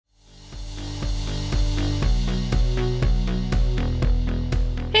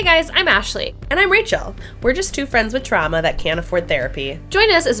guys, I'm Ashley. And I'm Rachel. We're just two friends with trauma that can't afford therapy. Join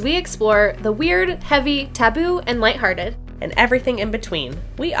us as we explore the weird, heavy, taboo, and lighthearted. And everything in between.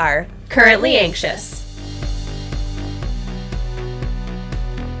 We are Currently Anxious.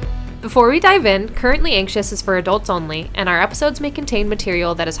 Before we dive in, Currently Anxious is for adults only, and our episodes may contain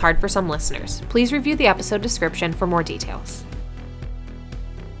material that is hard for some listeners. Please review the episode description for more details.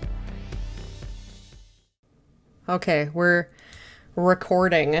 Okay, we're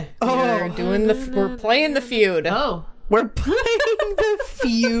recording. We're playing the feud. Oh. We're playing the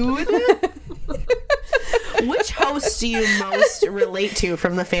feud. Which host do you most relate to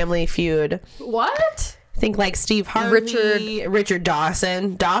from the Family Feud? What? Think like Steve Harvey, Richard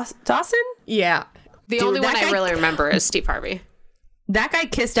Dawson. Dawson? Yeah. The Dude, only one that I guy- really remember is Steve Harvey. That guy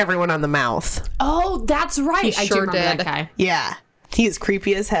kissed everyone on the mouth. Oh, that's right. He I do sure remember did. that guy. Yeah. He's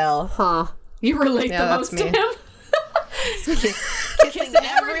creepy as hell. Huh. You relate Yeah, the that's most to me. him? Kissing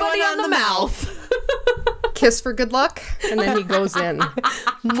everybody on the mouth. Kiss for good luck, and then he goes in.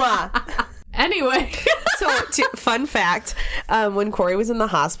 Mwah. Anyway. So, fun fact, when Corey was in the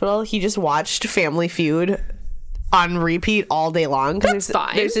hospital, he just watched Family Feud on repeat all day long. That's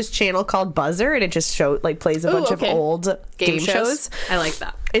fine. There's this channel called Buzzer, and it just plays a bunch of old game shows. I like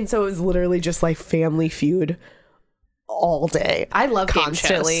that. And so it was literally just like Family Feud all day. I love game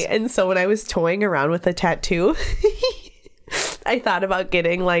constantly. shows. And so when I was toying around with a tattoo, I thought about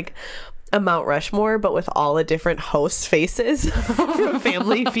getting like a Mount Rushmore, but with all the different host faces from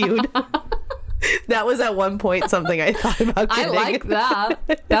Family Feud. That was at one point something I thought about I getting. like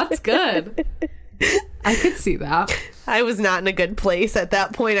that. That's good. I could see that. I was not in a good place at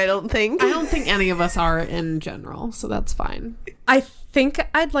that point, I don't think. I don't think any of us are in general, so that's fine. I think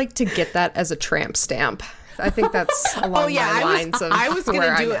I'd like to get that as a tramp stamp. I think that's along my lines of I was where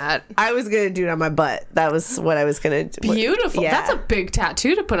gonna do I'm it. at. I was gonna do it on my butt. That was what I was gonna do. Beautiful. Yeah. That's a big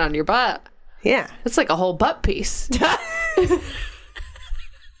tattoo to put on your butt. Yeah. It's like a whole butt piece.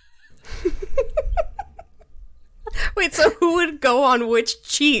 Wait, so who would go on which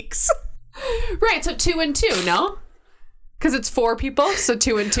cheeks? Right, so 2 and 2, no? Because it's 4 people, so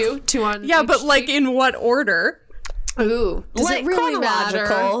 2 and 2. 2 on Yeah, each but like cheek. in what order? Ooh. Does Like it really matter?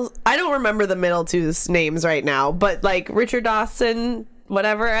 chronological. I don't remember the middle two's names right now, but like Richard Dawson,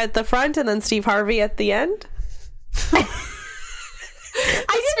 whatever, at the front, and then Steve Harvey at the end.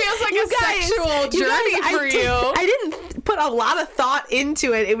 This feels like a sexual journey for you. I didn't put a lot of thought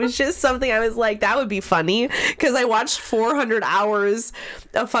into it. It was just something I was like, that would be funny, because I watched 400 hours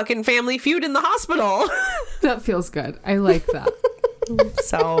of fucking Family Feud in the hospital. That feels good. I like that.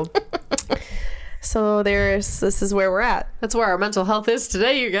 So this is where we're at. That's where our mental health is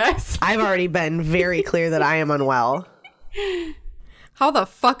today, you guys. I've already been very clear that I am unwell. How the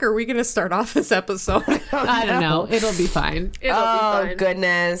fuck are we going to start off this episode? I don't know. It'll be fine. It'll be Oh, fine.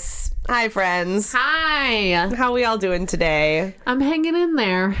 goodness. Hi, friends. Hi. How we all doing today? I'm hanging in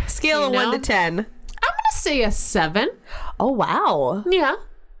there. Scale of 1 to 10. I'm gonna say a 7. Oh, wow. Yeah.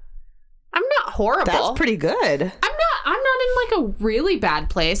 I'm not horrible. That's pretty good. I'm not in like a really bad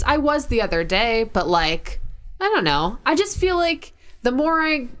place. I was the other day, but like, I don't know. I just feel like the more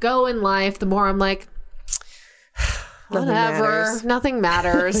I go in life, the more I'm like, whatever. Nothing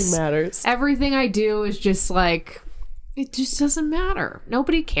matters. Nothing matters. Everything I do is just like, it just doesn't matter.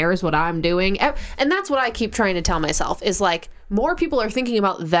 Nobody cares what I'm doing. And that's what I keep trying to tell myself is like, more people are thinking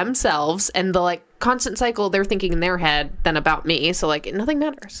about themselves and the like constant cycle they're thinking in their head than about me. So like, nothing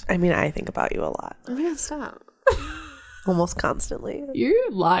matters. I mean, I think about you a lot. I'm gonna stop. Almost constantly.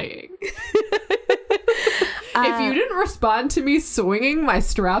 You're lying. If you didn't respond to me swinging my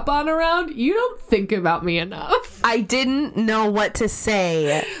strap on around, you don't think about me enough. I didn't know what to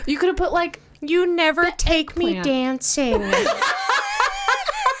say. You could have put like, You never take me eggplant. dancing.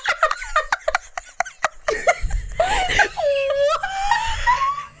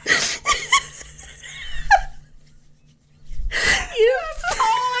 That's all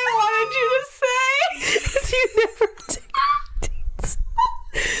I wanted you to say. You never did.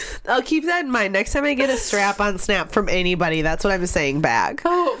 I'll keep that in mind. Next time I get a strap-on snap from anybody, that's what I'm saying back.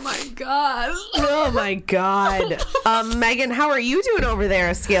 oh my god. Oh my god. Megan, how are you doing over there?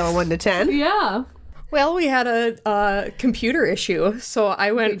 A scale of 1 to 10. Yeah. Well, we had a computer issue, so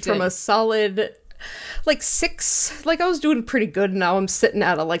I went from did. a solid like 6. Like I was doing pretty good. Now I'm sitting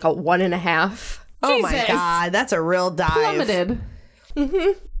at a 1.5. Oh my Jesus. god, that's a real dive. Plummeted.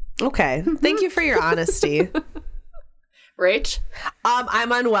 Okay, thank you for your honesty. Rach?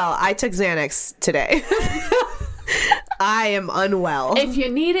 I'm unwell. I took Xanax today. I am unwell. If you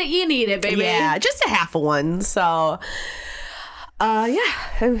need it, you need it, baby. Yeah, just a half of one. So, Yeah,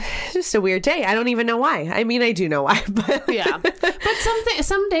 it's just a weird day. I don't even know why. I mean, I do know why, but Yeah. But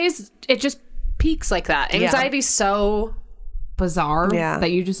some days it just peaks like that. Anxiety's so bizarre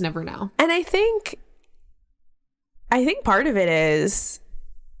that you just never know. And I think part of it is,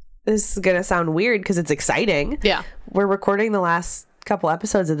 this is going to sound weird because it's exciting. Yeah. We're recording the last couple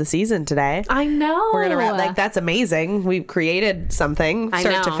episodes of the season today. I know. We're going to wrap, like, that's amazing. We've created something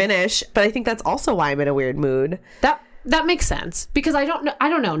start to finish, but I think that's also why I'm in a weird mood. That makes sense, because I don't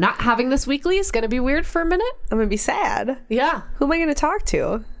know, not having this weekly is going to be weird for a minute. I'm going to be sad. Yeah. Who am I going to talk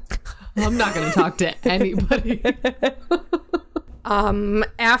to? I'm not going to talk to anybody.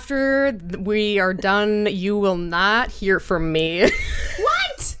 After we are done, you will not hear from me.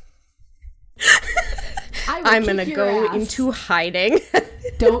 What? I'm going to go into hiding.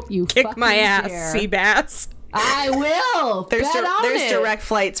 Don't you kick my ass, dare. Seabass. I will. There's direct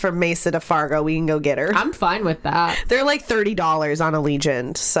flights from Mesa to Fargo. We can go get her. I'm fine with that. They're like $30 on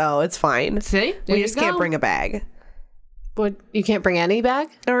Allegiant, so it's fine. See? We just can't bring a bag. But you can't bring any bag?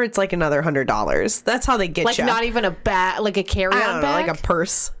 Or it's like another $100. That's how they get Like you. not even a bag, like a carry-on I don't know, bag? like a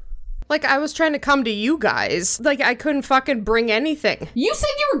purse. Like, I was trying to come to you guys. Like, I couldn't fucking bring anything. You said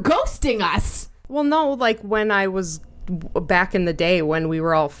you were ghosting us. Well, no, like, when I was back in the day when we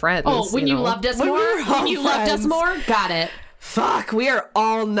were all friends. Oh, when you know? loved us When more? we were all When you loved us friends. more? Got it. Fuck, we are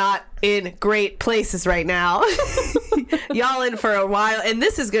all not in great places right now. Y'all in for a while. And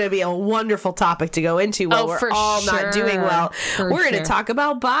this is going to be a wonderful topic to go into while we're for all not sure. doing well. For We're going sure. to talk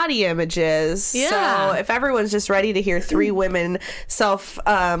about body images. Yeah. So if everyone's just ready to hear three women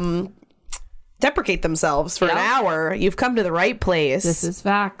deprecate themselves for an hour, you've come to the right place. This is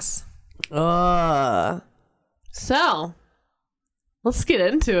facts. So, let's get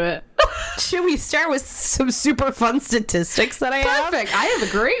into it. Should we start with some super fun statistics that I have? Perfect. I have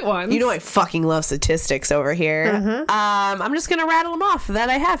a great one. You know I fucking love statistics over here. I'm just going to rattle them off that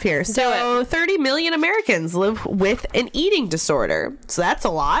I have here. So 30 million Americans live with an eating disorder. So that's a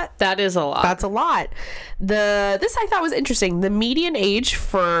lot. That is a lot. That's a lot. This I thought was interesting. The median age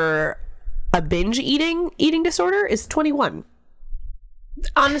for a binge eating disorder is 21.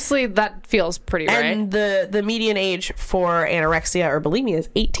 Honestly, that feels pretty right. And the median age for anorexia or bulimia is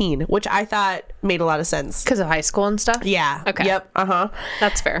 18, which I thought made a lot of sense. Because of high school and stuff? Yeah. Okay. Yep. Uh-huh.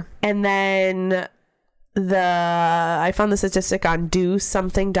 That's fair. And then I found the statistic on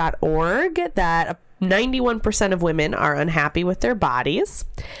dosomething.org that 91% of women are unhappy with their bodies,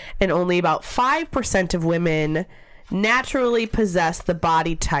 and only about 5% of women naturally possess the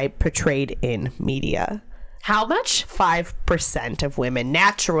body type portrayed in media. How much? 5% of women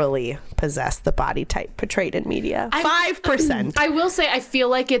naturally possess the body type portrayed in media. 5%. I will say I feel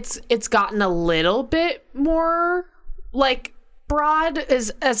like it's gotten a little bit more like broad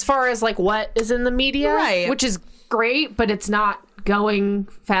as far as like what is in the media, Right. which is great, but it's not going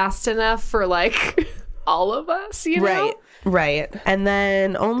fast enough for like all of us, you know? Right. And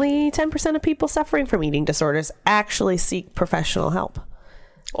then only 10% of people suffering from eating disorders actually seek professional help.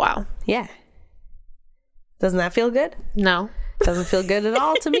 Wow. Yeah. Doesn't that feel good? No. Doesn't feel good at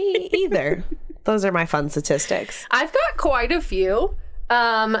all to me either. Those are my fun statistics. I've got quite a few.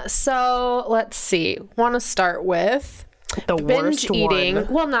 So let's see. Want to start with The binge worst eating. one.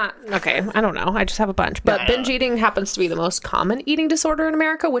 Well, not okay. I don't know. I just have a bunch. But binge eating happens to be the most common eating disorder in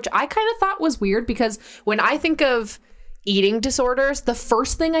America, which I kind of thought was weird because when I think of eating disorders, the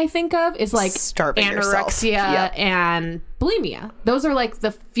first thing I think of is like Starving yourself. anorexia Yep. and bulimia. Those are like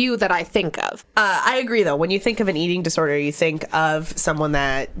the few that I think of. I agree, though. When you think of an eating disorder, you think of someone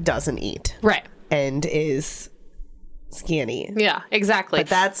that doesn't eat Right. and is skinny. Yeah, exactly. But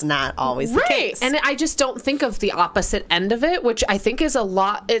that's not always the Right. case. And I just don't think of the opposite end of it, which I think is a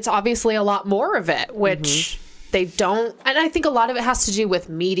lot. It's obviously a lot more of it, which they don't. And I think a lot of it has to do with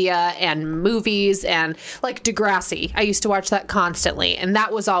media and movies and like Degrassi. I used to watch that constantly. And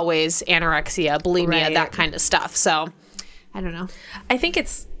that was always anorexia, bulimia, Right. that kind of stuff. So I don't know. I think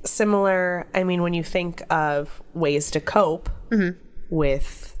it's similar. I mean, when you think of ways to cope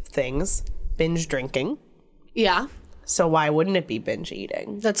with things, binge drinking. Yeah, So why wouldn't it be binge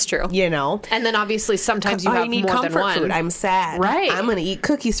eating? that's true. You know? And then obviously sometimes you I have need more comfort than one. food. I'm sad. Right. I'm going to eat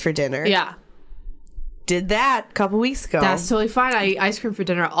cookies for dinner. Yeah. Did that a couple weeks ago. That's totally fine. I eat ice cream for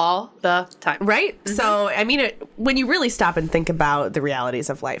dinner all the time. right? So, I mean, when you really stop and think about the realities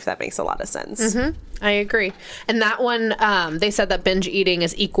of life, that makes a lot of sense. I agree. And that one, they said that binge eating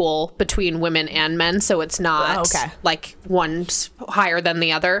is equal between women and men. So it's not like one's higher than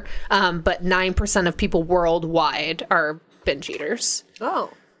the other. But 9% of people worldwide are binge eaters, Oh.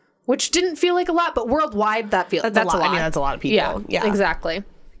 which didn't feel like a lot, but worldwide that's a lot. I mean, that's a lot of people. Yeah, exactly.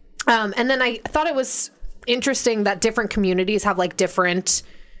 And then I thought it was interesting that different communities have like different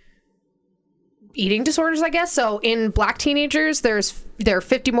eating disorders, I guess. So in Black teenagers, they're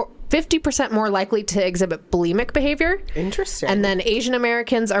 50% more likely to exhibit bulimic behavior. Interesting. And then Asian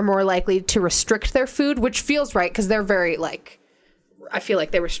Americans are more likely to restrict their food, which feels right because they're very like, I feel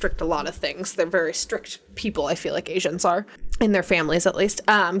like they restrict a lot of things. They're very strict people, I feel like Asians are, in their families at least.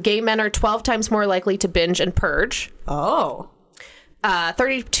 Gay men are 12 times more likely to binge and purge. Oh.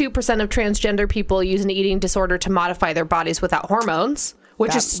 32% of transgender people use an eating disorder to modify their bodies without hormones,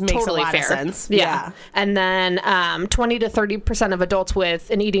 which is makes totally a lot fair. of sense. Yeah. And then 20 to 30% of adults with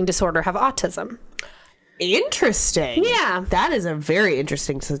an eating disorder have autism. Interesting. Yeah. That is a very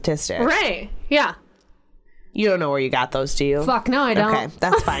interesting statistic. Right. Yeah. You don't know where you got those, do you? Fuck, no, I don't. Okay,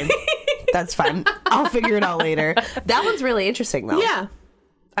 that's fine. That's fine. I'll figure it out later. That one's really interesting, though. Yeah.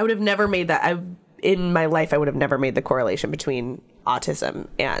 I would have never made that. In my life, I would have never made the correlation between autism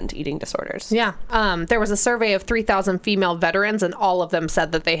and eating disorders. Yeah. There was a survey of 3,000 female veterans, and all of them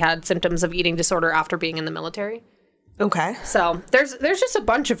said that they had symptoms of eating disorder after being in the military. Okay. So there's just a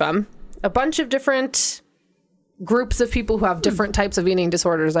bunch of them. A bunch of different groups of people who have different types of eating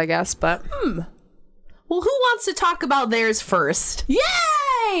disorders, I guess. But Well, who wants to talk about theirs first?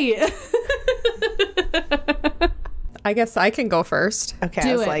 yay! I guess I can go first. Okay, Do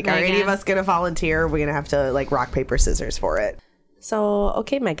I was it, like, are any Megan. of us going to volunteer? We're going to have to, like, rock, paper, scissors for it. So,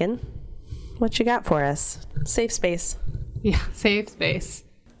 okay, Megan, what you got for us? Safe space. Yeah, safe space.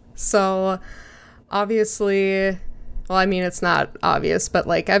 So, obviously, well, I mean, it's not obvious, but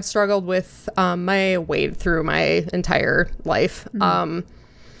like I've struggled with my weight through my entire life.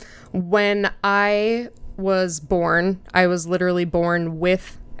 When I was born, I was literally born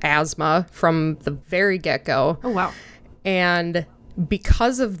with asthma from the very get-go. Oh, wow. And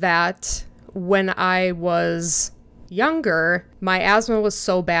because of that, when I was younger, my asthma was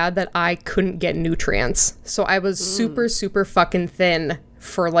so bad that I couldn't get nutrients. So I was super, super fucking thin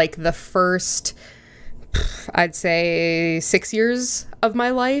for like the first, I'd say 6 years of my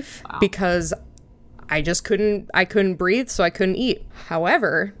life because I just couldn't breathe, so I couldn't eat.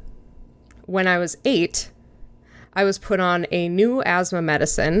 However, when I was 8, I was put on a new asthma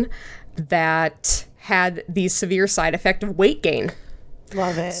medicine that had the severe side effect of weight gain.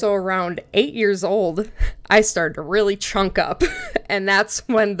 Love it. So around 8 years old, I started to really chunk up, and that's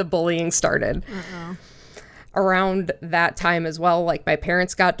when the bullying started. Around that time as well, like my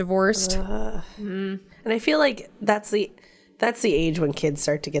parents got divorced. And I feel like that's the age when kids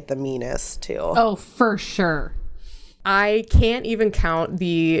start to get the meanest, too. Oh, for sure. I can't even count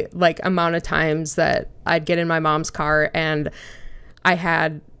the like amount of times that I'd get in my mom's car and I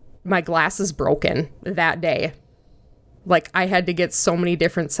had my glasses broken that day. Like I had to get so many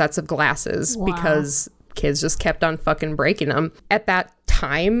different sets of glasses because kids just kept on fucking breaking them. At that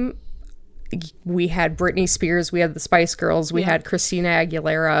time, we had Britney Spears, we had the Spice Girls, we had Christina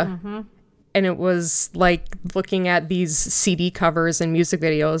Aguilera. And it was like looking at these CD covers and music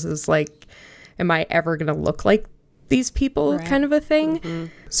videos is like, am I ever going to look like these people kind of a thing?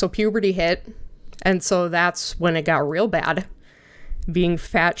 So puberty hit. And so that's when it got real bad. Being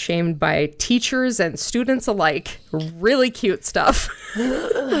fat shamed by teachers and students alike. Really cute stuff.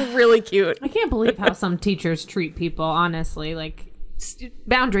 Really cute. I can't believe how some teachers treat people, honestly. Like,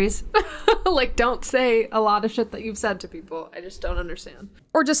 boundaries. Like, don't say a lot of shit that you've said to people. I just don't understand.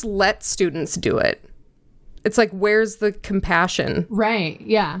 Or just let students do it. It's like, where's the compassion? Right,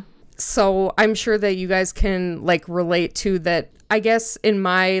 yeah. So I'm sure that you guys can like relate to that. I guess in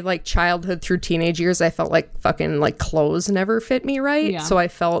my like childhood through teenage years, I felt like fucking like clothes never fit me right. Yeah. So I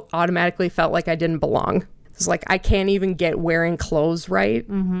automatically felt like I didn't belong. It's like I can't even get wearing clothes right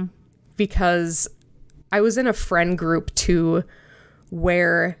because I was in a friend group too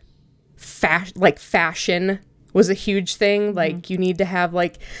where fashion was a huge thing. Like you need to have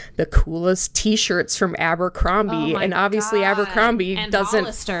like the coolest t-shirts from Abercrombie, and obviously Abercrombie And doesn't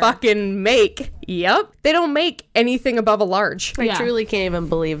Hollister. fucking make they don't make anything above a large. I truly can't even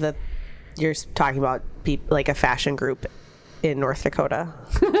believe that you're talking about like a fashion group in North Dakota.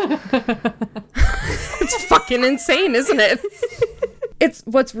 It's fucking insane, isn't it? It's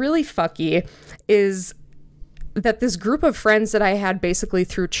what's really fucky is that this group of friends that I had basically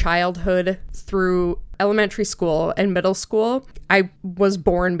through childhood, through elementary school and middle school, I was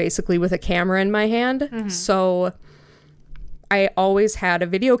born basically with a camera in my hand. So I always had a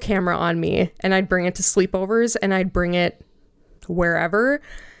video camera on me and I'd bring it to sleepovers and I'd bring it wherever.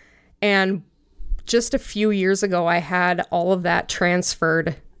 And just a few years ago, I had all of that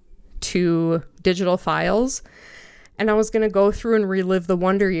transferred to digital files. And I was going to go through and relive the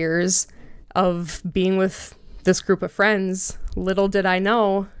wonder years of being with this group of friends. Little did I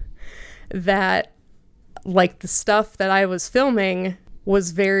know that like the stuff that I was filming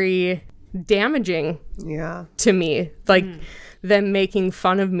was very damaging Yeah. to me. Like them making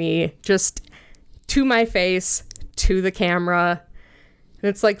fun of me just to my face, to the camera. And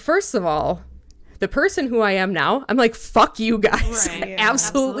it's like, first of all, the person who I am now, I'm like, fuck you guys. Right, yeah,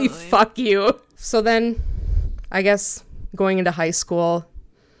 absolutely absolutely. fuck you. So then, I guess, going into high school,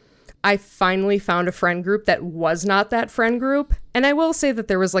 I finally found a friend group that was not that friend group. And I will say that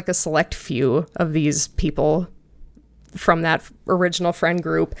there was like a select few of these people from that original friend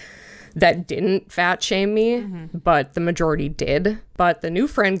group that didn't fat shame me, but the majority did. But the new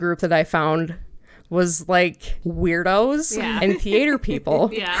friend group that I found was like weirdos Yeah. and theater people.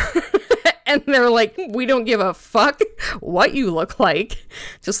 Yeah. And they're like, we don't give a fuck what you look like.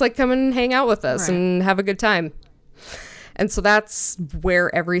 Just like come and hang out with us Right. and have a good time. And so that's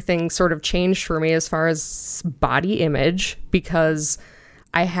where everything sort of changed for me as far as body image, because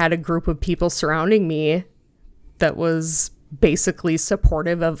I had a group of people surrounding me that was basically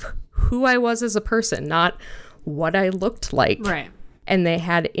supportive of who I was as a person, not what I looked like. Right. And they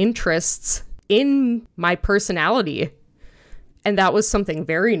had interests in my personality. And that was something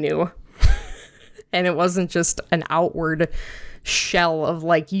very new. And it wasn't just an outward shell of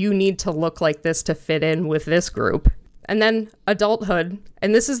like, you need to look like this to fit in with this group. And then adulthood.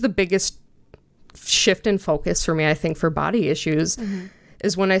 And this is the biggest shift in focus for me, I think, for body issues,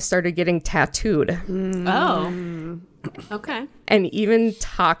 is when I started getting tattooed. Oh. Okay. And even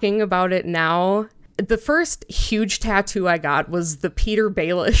talking about it now, the first huge tattoo I got was the Peter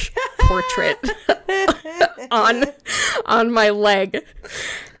Baelish portrait on my leg.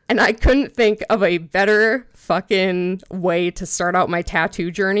 And I couldn't think of a better fucking way to start out my tattoo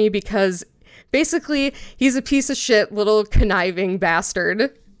journey, because basically he's a piece of shit little conniving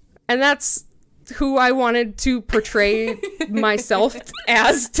bastard. And that's who I wanted to portray myself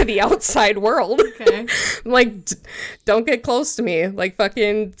as to the outside world. Okay. Like, don't get close to me. Like,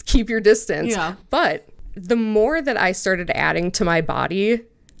 fucking keep your distance. Yeah. But the more that I started adding to my body,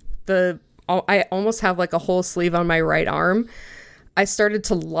 I almost have like a whole sleeve on my right arm. I started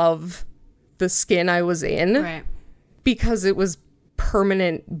to love the skin I was in, Right. because it was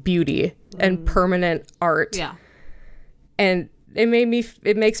permanent beauty and permanent art. Yeah. And it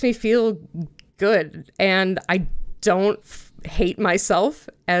makes me feel good. And I don't hate myself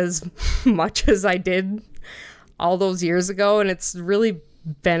as much as I did all those years ago. And it's really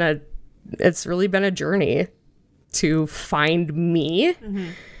been a journey to find me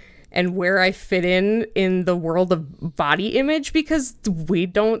and where I fit in the world of body image, because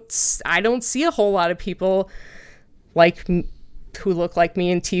I don't see a whole lot of people like who look like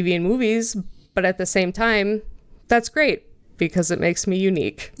me in TV and movies, but at the same time, that's great because it makes me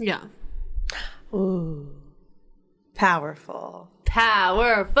unique. Yeah. Ooh. Powerful.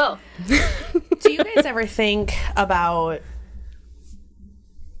 Powerful. Do you guys ever think about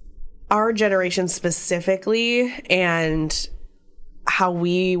our generation specifically, and how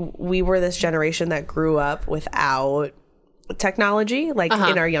we were this generation that grew up without technology, like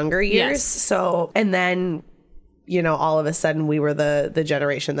in our younger years? Yes. So, and then, you know, all of a sudden we were the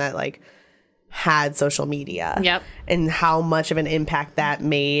generation that like had social media. Yep. And how much of an impact that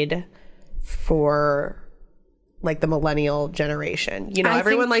made for like the millennial generation. You know, I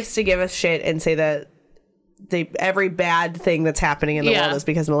everyone think- likes to give us shit and say that every bad thing that's happening in the Yeah. world is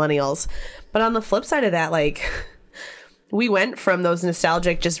because millennials. But on the flip side of that, like, we went from those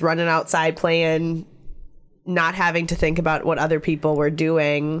nostalgic just running outside playing, not having to think about what other people were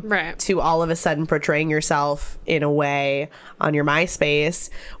doing, Right. to all of a sudden portraying yourself in a way on your MySpace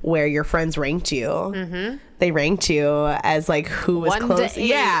where your friends ranked you. Mm-hmm. They ranked you as like who was 1 to close. 8.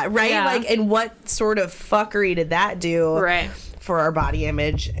 Yeah, right? Yeah. Like, and what sort of fuckery did that do Right. for our body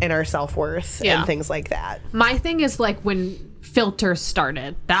image and our self-worth Yeah. and things like that? My thing is like when filters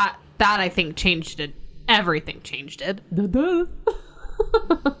started, that I think changed it. Everything changed it.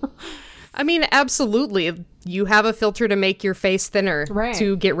 I mean, absolutely. You have a filter to make your face thinner, Right.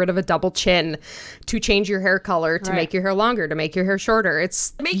 to get rid of a double chin, to change your hair color, to Right. make your hair longer, to make your hair shorter.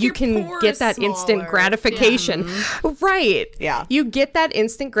 It's Make you your can pores get that instant smaller. gratification. Right. Yeah. You get that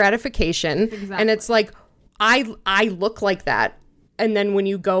instant gratification, and it's like I look like that. And then when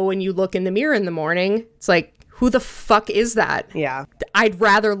you go and you look in the mirror in the morning, it's like, who the fuck is that? Yeah. I'd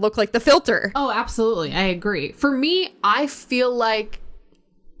rather look like the filter. Oh, absolutely. I agree. For me, I feel like,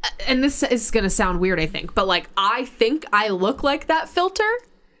 and this is going to sound weird, I think, but like, I think I look like that filter.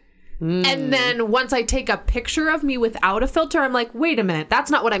 And then once I take a picture of me without a filter, I'm like, wait a minute, that's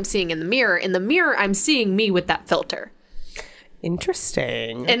not what I'm seeing in the mirror. In the mirror, I'm seeing me with that filter.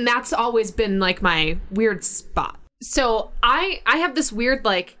 Interesting. And that's always been like my weird spot. So I have this weird,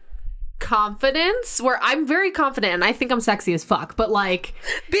 like, confidence where I'm very confident and I think I'm sexy as fuck, but like,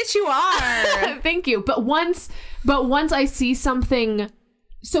 Bitch, you are. thank you. But once I see something,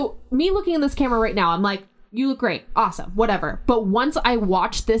 so me looking in this camera right now, I'm like, you look great, awesome, whatever. But once I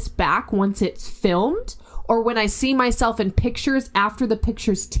watch this back, once it's filmed, or when I see myself in pictures after the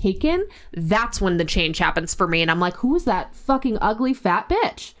picture's taken, that's when the change happens for me. And I'm like, who is that fucking ugly fat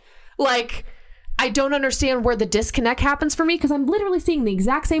bitch? Like, I don't understand where the disconnect happens for me, because I'm literally seeing the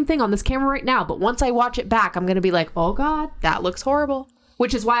exact same thing on this camera right now. But once I watch it back, I'm going to be like, oh God, that looks horrible.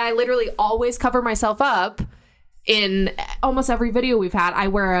 Which is why I literally always cover myself up. In almost every video we've had, I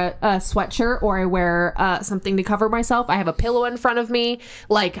wear a sweatshirt, or I wear something to cover myself. I have a pillow in front of me.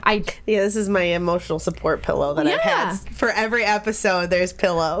 This is my emotional support pillow that I've had for every episode. There's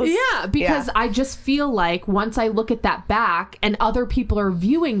pillows. Yeah, because I just feel like once I look at that back and other people are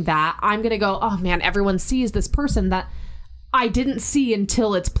viewing that, I'm gonna go, oh man, everyone sees this person that I didn't see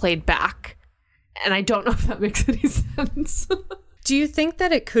until it's played back. And I don't know if that makes any sense. Do you think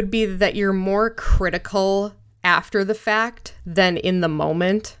that it could be that you're more critical after the fact than in the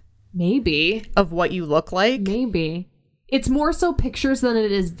moment Maybe. of what you look like? Maybe. It's more so pictures than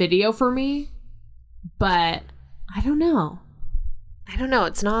it is video for me. But I don't know.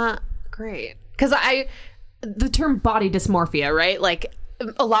 It's not great. Because the term body dysmorphia, right? Like,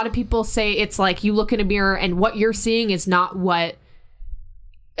 a lot of people say it's like you look in a mirror and what you're seeing is not what,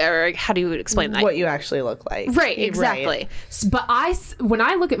 or how do you explain that? What you actually look like. Right, exactly. Right. But when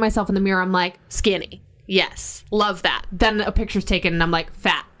I look at myself in the mirror, I'm like, skinny. Yes, love that. Then a picture's taken and I'm like,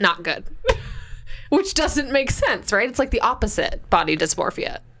 fat, not good. Which doesn't make sense, right? It's like the opposite body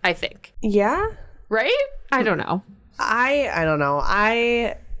dysmorphia, I think. Yeah. Right? I don't know. I don't know.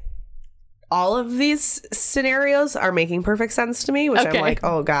 All of these scenarios are making perfect sense to me, which Okay. I'm like,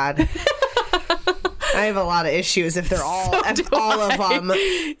 oh God. I have a lot of issues if they're all of them.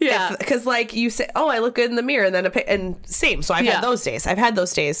 Yeah. Because like you say, oh, I look good in the mirror, and then and same. So I've had those days. I've had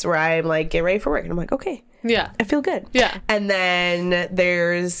those days where I'm like, get ready for work, and I'm like, okay, Yeah. I feel good. Yeah. And then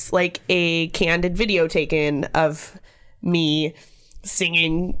there's like a candid video taken of me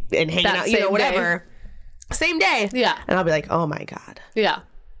singing and hanging That out, same whatever. Same day. Yeah. And I'll be like, oh my God, Yeah.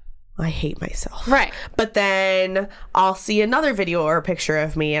 I hate myself. Right. But then I'll see another video or a picture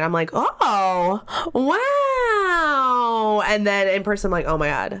of me and I'm like, oh, wow. And then in person, I'm like, oh my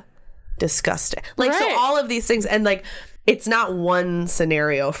God, disgusting. Like, Right. so all of these things, and like, it's not one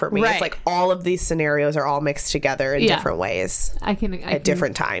scenario for me. Right. It's like all of these scenarios are all mixed together in different ways I can at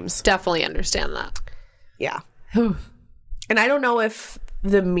different times. definitely understand that. Yeah. And I don't know if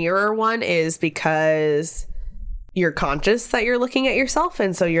the mirror one is because you're conscious that you're looking at yourself,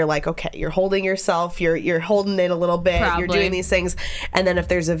 and so you're like, okay, you're holding yourself, you're holding it a little bit, Probably. you're doing these things, and then if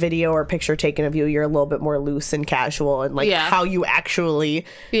there's a video or picture taken of you, you're a little bit more loose and casual, and like how you actually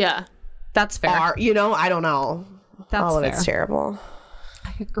Yeah. That's fair. are, I don't know. That's All of fair. it's terrible.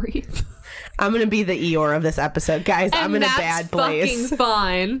 I agree. I'm gonna be the Eeyore of this episode, guys. I'm in a bad place. Fucking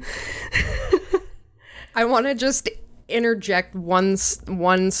fine. I want to just interject one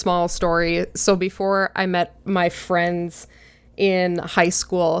small story. So before I met my friends in high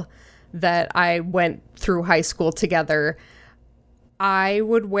school that I went through high school together, I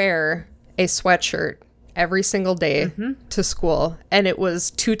would wear a sweatshirt every single day to school, and it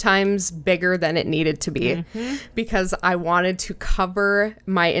was 2 times bigger than it needed to be because I wanted to cover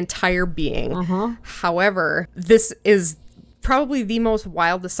my entire being. However, this is probably the most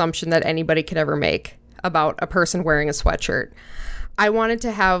wild assumption that anybody could ever make about a person wearing a sweatshirt. I wanted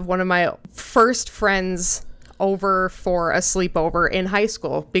to have one of my first friends over for a sleepover in high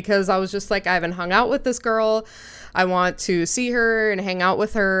school because I was just like, I haven't hung out with this girl. I want to see her and hang out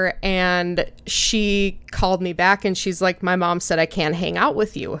with her. And she called me back and she's like, my mom said I can't hang out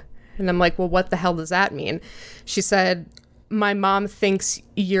with you. And I'm like, well, what the hell does that mean? She said, my mom thinks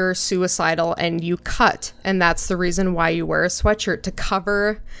you're suicidal and you cut. And that's the reason why you wear a sweatshirt, to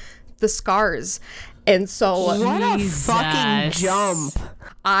cover the scars. And so What a Jesus. fucking jump.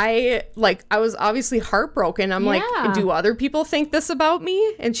 I was obviously heartbroken. I'm like, Yeah. do other people think this about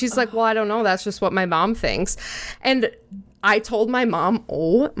me? And she's like, well, I don't know. That's just what my mom thinks. And I told my mom,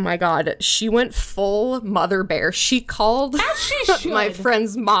 oh my God, she went full mother bear. She called my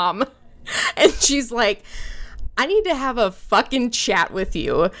friend's mom and she's like, I need to have a fucking chat with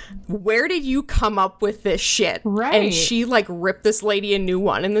you. Where did you come up with this shit? Right. And she like ripped this lady a new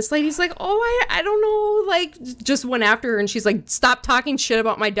one. And this lady's like, oh, I don't know. Like, just went after her. And she's like, stop talking shit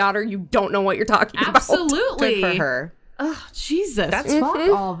about my daughter. You don't know what you're talking about. Absolutely. Good for her. Oh, Jesus. That's fuck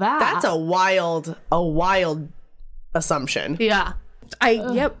all that. That's a wild assumption. Yeah.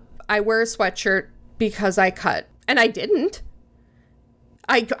 I wear a sweatshirt because I cut. And I didn't.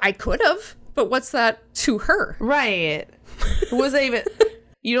 I could have, but what's that to her? Right. Was that even...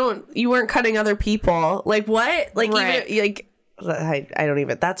 You weren't cutting other people. Like, what? Like, Right. even, like... I don't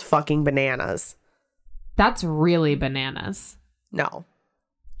even... That's fucking bananas. That's really bananas. No.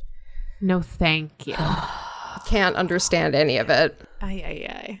 No, thank you. Can't understand any of it.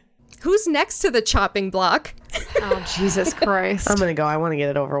 Ay. Who's next to the chopping block? Oh, Jesus Christ. I'm gonna go. I want to get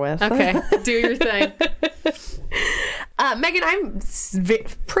it over with. Okay, do your thing. Megan, I'm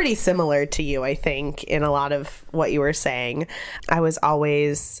pretty similar to you, I think, in a lot of what you were saying. I was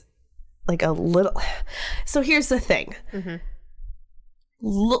always like a little... So here's the thing.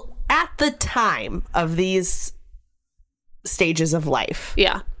 Look, at the time of these stages of life,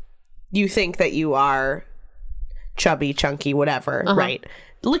 Yeah. you think that you are chubby, chunky, whatever, right?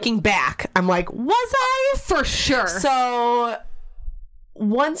 Looking back, I'm like, was I? For sure. So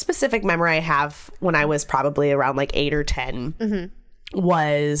one specific memory I have when I was probably around like 8 or 10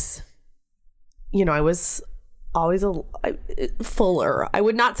 was, you know, I was always fuller. I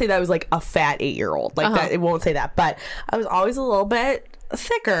would not say that I was like a fat 8-year-old. Like that, it won't say that. But I was always a little bit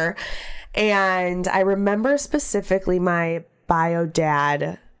thicker. And I remember specifically my bio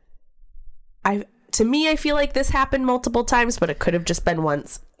dad. To me, I feel like this happened multiple times, but it could have just been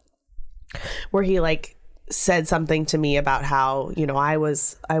once, where he like said something to me about how, you know, I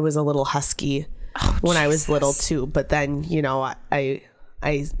was a little husky when I was little too, but then, you know, I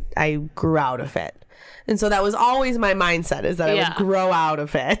grew out of it. And so that was always my mindset, is that I would grow out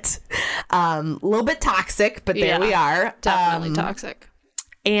of it. A little bit toxic, but there we are. Definitely toxic.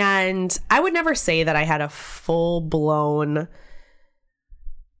 And I would never say that I had a full-blown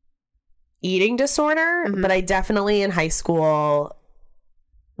eating disorder, but I definitely in high school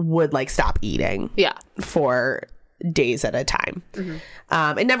would like stop eating for days at a time.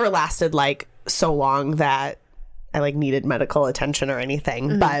 It never lasted like so long that I like needed medical attention or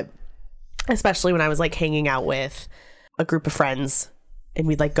anything, but especially when I was like hanging out with a group of friends and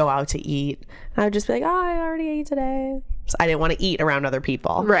we'd like go out to eat, and I would just be like, oh, I already ate today. So I didn't want to eat around other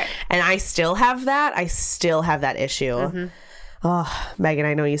people. Right. And I still have that. issue. Oh, Megan,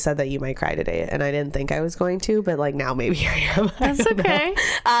 I know you said that you might cry today, and I didn't think I was going to, but like now maybe I am. That's okay.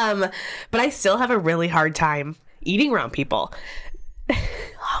 But I still have a really hard time eating around people.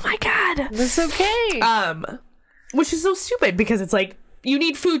 Oh my God. That's okay. Which is so stupid, because it's like, you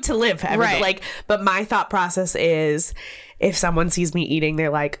need food to live. Right. Like, but my thought process is, if someone sees me eating, they're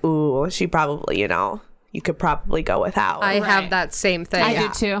like, ooh, she probably, you know, you could probably go without. I have that same thing. I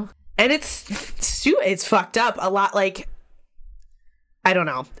do too. And it's fucked up a lot. Like, I don't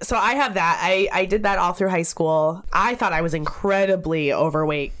know. So I have that. I did that all through high school. I thought I was incredibly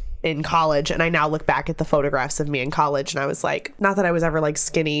overweight in college, and I now look back at the photographs of me in college, and I was like, not that I was ever like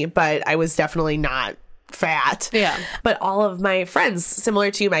skinny, but I was definitely not fat. Yeah. But all of my friends,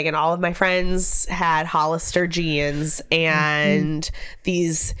 similar to you, Megan, all of my friends had Hollister jeans and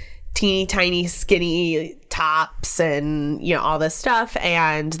these teeny tiny skinny tops and, you know, all this stuff.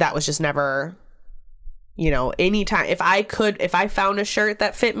 And that was just never, you know, anytime if I found a shirt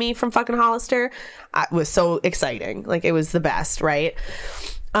that fit me from fucking Hollister, it was so exciting. Like, it was the best, right?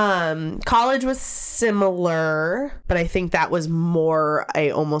 College was similar, but I think that was more,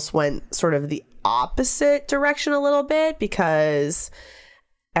 I almost went sort of the opposite direction a little bit, because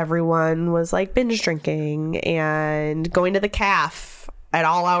everyone was like binge drinking and going to the caf at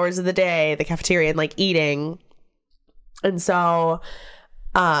all hours of the day, the cafeteria, and like eating. And so,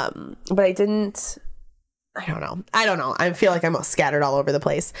 but I don't know. I feel like I'm scattered all over the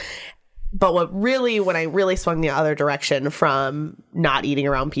place. But when I really swung the other direction from not eating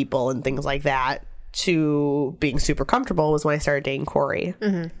around people and things like that to being super comfortable was when I started dating Corey.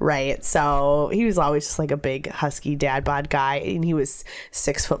 Right. So he was always just like a big husky dad bod guy, and he was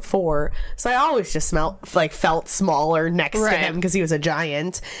 6'4". So I always just felt smaller next to him, because he was a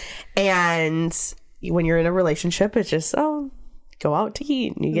giant. And when you're in a relationship, it's just, go out to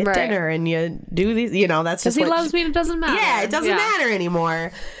eat and you get dinner and you do these, you know, that's just because he loves me and it doesn't matter. Yeah, it doesn't matter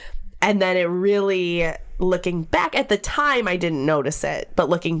anymore. And then it really, looking back at the time, I didn't notice it, but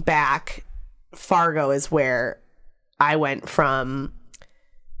looking back, Fargo is where I went from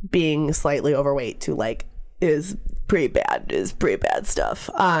being slightly overweight to like, is pretty bad stuff.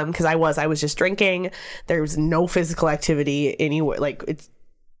 Because I was just drinking. There was no physical activity anywhere. Like,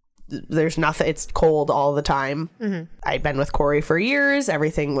 there's nothing. It's cold all the time. I'd been with Corey for years.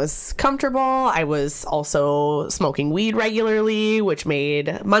 Everything was comfortable. I was also smoking weed regularly, which made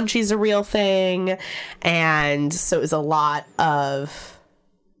munchies a real thing. And so it was a lot of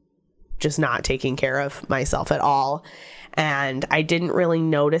just not taking care of myself at all. And I didn't really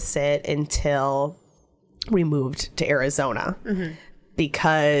notice it until we moved to Arizona.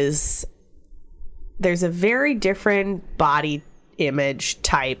 because there's a very different body image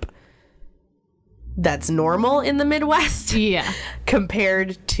type that's normal in the Midwest Yeah.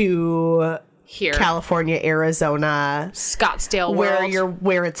 compared to Here. California, Arizona, Scottsdale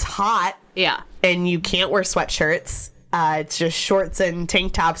where it's hot Yeah. and you can't wear sweatshirts. It's just shorts and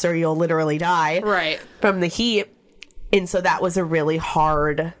tank tops or you'll literally die Right. from the heat. And so that was a really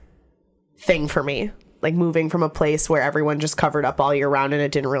hard thing for me. Like moving from a place where everyone just covered up all year round and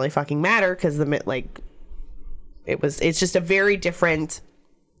it didn't really fucking matter because it's just a very different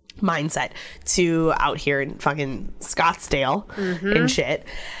mindset to out here in fucking Scottsdale and shit.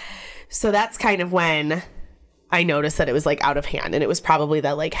 So that's kind of when I noticed that it was like out of hand, and it was probably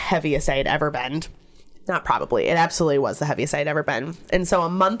the like heaviest I had ever been. Not probably, it absolutely was the heaviest I'd ever been. And so a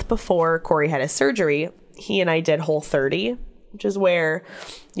month before Corey had his surgery, he and I did Whole30, which is where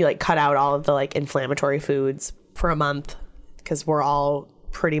you like cut out all of the like inflammatory foods for a month because we're all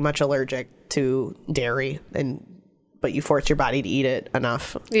pretty much allergic to dairy, but you force your body to eat it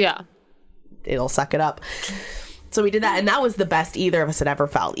enough, Yeah. it'll suck it up. So we did that, and that was the best either of us had ever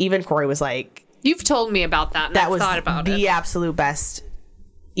felt. Even Corey was like, You've told me about that. And that I've was thought about the it. absolute best,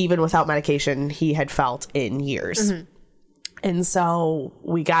 even without medication, he had felt in years. And so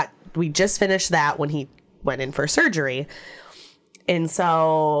we just finished that when he went in for surgery. And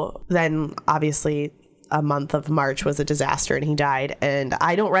so then obviously a month of March was a disaster and he died. And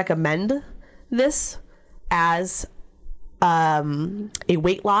I don't recommend this as a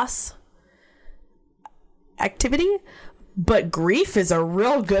weight loss activity, but grief is a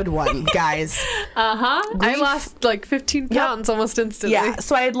real good one, guys. I lost like 15 pounds almost instantly. Yeah,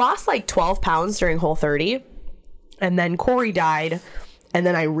 so I had lost like 12 pounds during Whole30, and then Corey died, and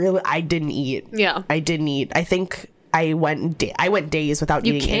then I didn't eat. Yeah. I didn't eat. I think I went days without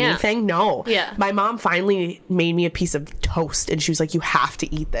eating can't. anything. No. Yeah. My mom finally made me a piece of toast, and she was like, "You have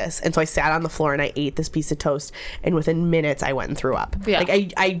to eat this." And so I sat on the floor and I ate this piece of toast, and within minutes I went and threw up. Yeah.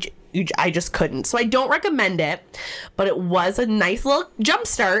 Like I just couldn't. So I don't recommend it, but it was a nice little jump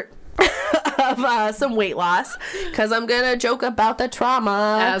start of some weight loss, because I'm gonna joke about the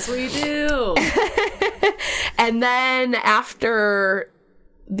trauma. As we do. And then after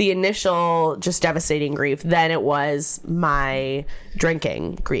the initial just devastating grief, then it was my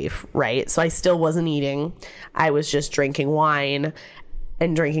drinking grief, right? So I still wasn't eating. I was just drinking wine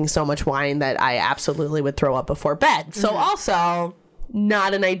and drinking so much wine that I absolutely would throw up before bed. So also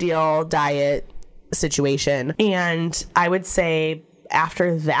not an ideal diet situation. And I would say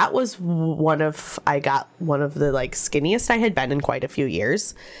after that was I got one of the like skinniest I had been in quite a few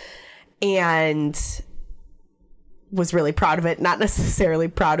years, and was really proud of it. Not necessarily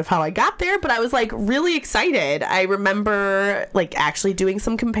proud of how I got there, but I was like really excited. I remember like actually doing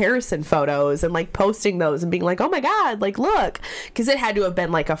some comparison photos and like posting those and being like, oh my God, like look, because it had to have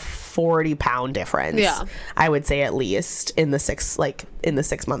been like a 40-pound difference. Yeah. I would say at least in the 6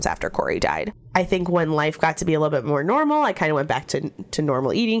 months after Corey died. I think when life got to be a little bit more normal, I kind of went back to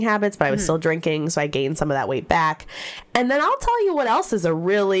normal eating habits, but I was still drinking, so I gained some of that weight back. And then I'll tell you what else is a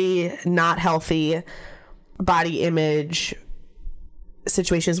really not healthy body image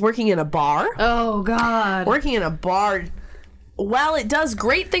situation is working in a bar. Oh, God. Working in a bar, while it does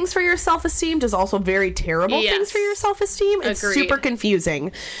great things for your self-esteem, does also very terrible Yes. things for your self-esteem. It's Agreed. super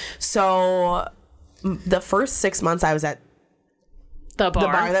confusing. So the first 6 months I was at The bar. the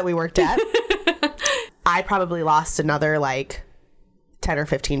bar that we worked at, I probably lost another like 10 or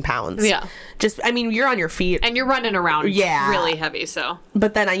 15 pounds. Yeah. Just, I mean, you're on your feet. And you're running around Yeah. really heavy, so.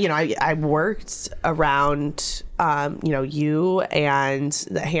 But then I worked around, you and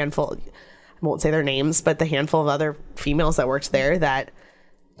the handful, I won't say their names, but the handful of other females that worked there that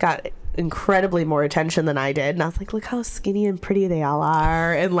got incredibly more attention than I did. And I was like, look how skinny and pretty they all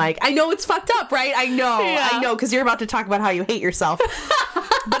are. And like, I know it's fucked up, right? I know, because you're about to talk about how you hate yourself.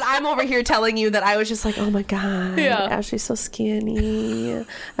 But I'm over here telling you that I was just like, oh my God, Yeah. Ashley's so skinny.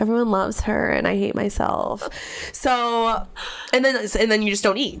 Everyone loves her and I hate myself. So, and then you just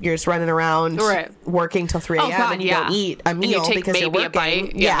don't eat. You're just running around Right. working till 3 a.m. God, and you yeah. don't eat a And you meal take because you're maybe a working.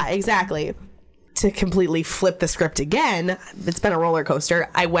 bite. Yeah, Yeah. exactly. To completely flip the script again, it's been a roller coaster.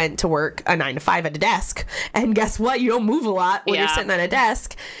 I went to work a 9 to 5 at a desk, and guess what? You don't move a lot when you're Yeah. sitting at a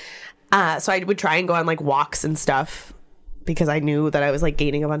desk. So I would try and go on like walks and stuff because I knew that I was like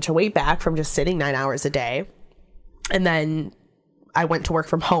gaining a bunch of weight back from just sitting 9 hours a day. And then I went to work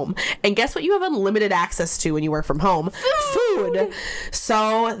from home. And guess what you have unlimited access to when you work from home? Food.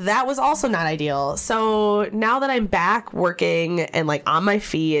 So that was also not ideal. So now that I'm back working and like on my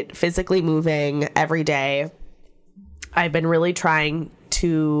feet, physically moving every day, I've been really trying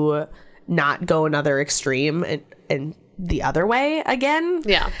to not go another extreme and the other way again.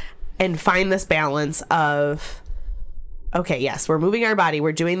 Yeah. And find this balance of, okay, yes, we're moving our body,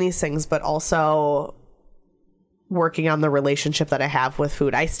 we're doing these things, but also working on the relationship that I have with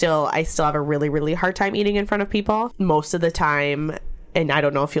food. I still have a really, really hard time eating in front of people most of the time. And I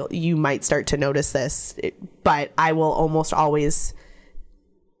don't know if you might start to notice this, but I will almost always,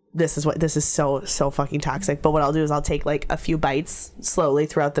 this is so fucking toxic, but what I'll do is I'll take like a few bites slowly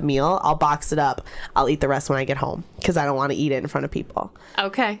throughout the meal. I'll box it up. I'll eat the rest when I get home because I don't want to eat it in front of people.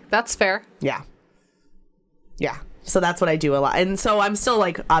 Okay, that's fair. Yeah. So that's what I do a lot. And so I'm still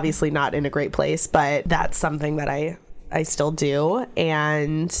like obviously not in a great place, but that's something that I still do,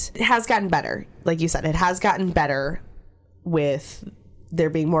 and it has gotten better. Like you said, it has gotten better with there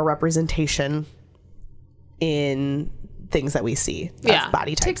being more representation in things that we see of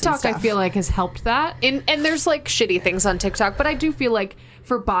body types. TikTok, and stuff. I feel like, has helped that. And there's like shitty things on TikTok, but I do feel like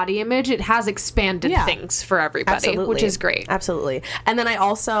for body image, it has expanded things for everybody, which is great. Absolutely. And then I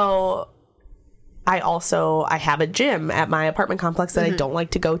have a gym at my apartment complex that I don't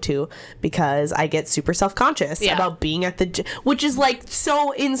like to go to because I get super self-conscious about being at the gym, which is like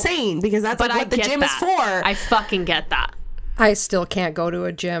so insane because that's like what the gym is for. I fucking get that. I still can't go to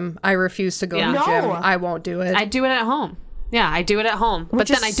a gym. I refuse to go to a gym. I won't do it. I do it at home. Yeah, I do it at home. But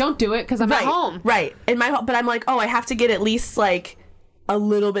then I don't do it because I'm at home. Right. But I'm like, I have to get at least like a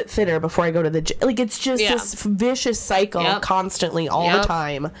little bit fitter before I go to the gym. Like it's just this vicious cycle constantly all the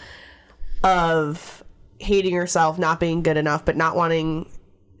time of hating yourself, not being good enough, but not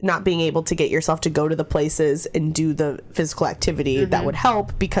being able to get yourself to go to the places and do the physical activity that would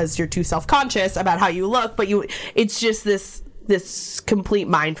help because you're too self-conscious about how you look, but it's just this complete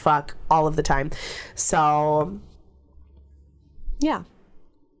mind fuck all of the time. So yeah,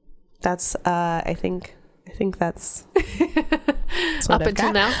 that's I think that's up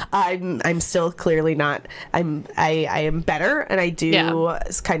until now. I'm still clearly not. I am better, and I do.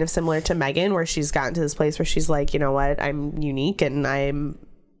 It's kind of similar to Megan, where she's gotten to this place where she's like, you know what, I'm unique and I'm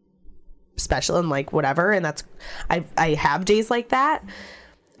special and like whatever, and that's I have days like that,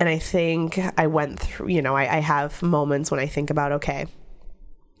 and I think I went through. I have moments when I think about, okay,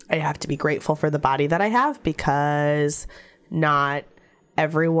 I have to be grateful for the body that I have because not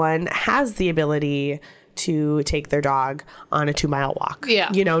everyone has the ability to take their dog on a 2-mile walk. Yeah.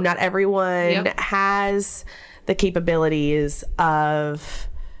 Not everyone has the capabilities of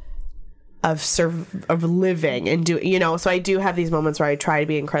living and do, so I do have these moments where I try to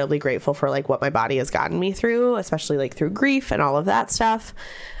be incredibly grateful for like what my body has gotten me through, especially like through grief and all of that stuff.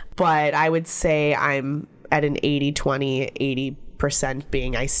 But I would say I'm at an 80-20, 80%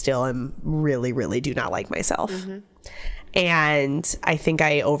 being I still am really, really do not like myself. And I think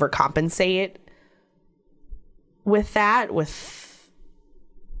I overcompensate with that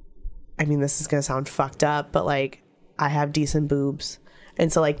I mean, this is going to sound fucked up, but like I have decent boobs.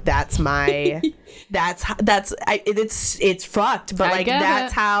 And so like that's my it's fucked, but like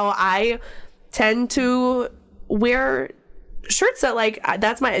that's how I tend to wear shirts that like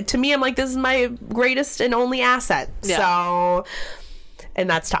to me I'm like, this is my greatest and only asset. So, and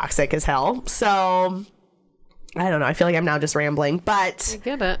that's toxic as hell. So I don't know, I feel like I'm now just rambling, but I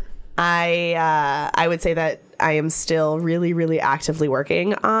get it. I would say that I am still really, really actively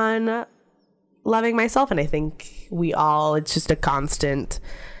working on loving myself, and I think it's just a constant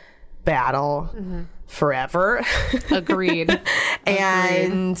battle forever. Agreed.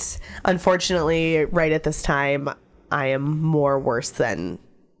 And unfortunately, right at this time, I am more worse than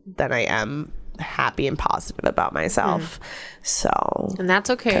I am happy and positive about myself. So, and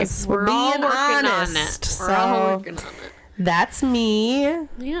that's okay. We're all working on it. We're all working on it. That's me.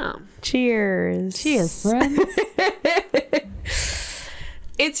 Yeah. Cheers. Cheers, friends.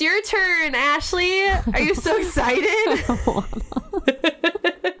 It's your turn, Ashley. Are you so excited?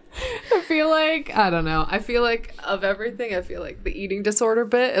 I feel like, I don't know. I feel like of everything, I feel like the eating disorder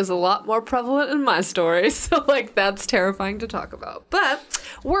bit is a lot more prevalent in my story. So like that's terrifying to talk about. But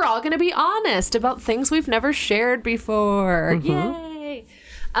we're all going to be honest about things we've never shared before. Yay.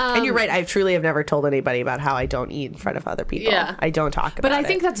 And you're right. I truly have never told anybody about how I don't eat in front of other people. Yeah. I don't talk about it. But I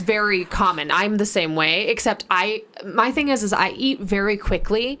think that's very common. I'm the same way, except my thing is I eat very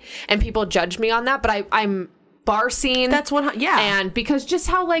quickly and people judge me on that, but I'm bar scene. That's one. Yeah. And because just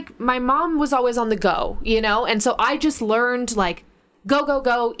how like my mom was always on the go, and so I just learned like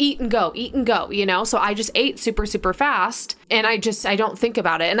go, eat and go, so I just ate super, super fast and I don't think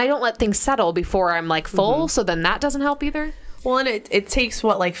about it and I don't let things settle before I'm like full. So then that doesn't help either. Well, and it takes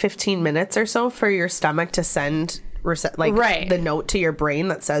like 15 minutes or so for your stomach to send the note to your brain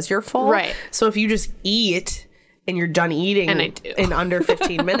that says you're full. Right. So if you just eat and you're done eating And I do. in under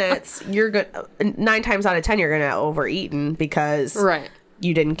 15 minutes, you're good. 9 times out of 10, you're going to overeaten because Right.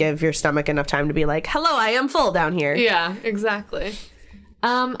 you didn't give your stomach enough time to be like, hello, I am full down here. Yeah, exactly.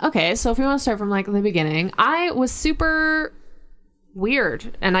 Okay, so if we want to start from like the beginning, I was super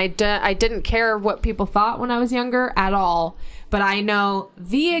weird, and I didn't care what people thought when I was younger at all. But I know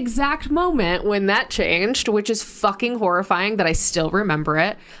the exact moment when that changed, which is fucking horrifying that I still remember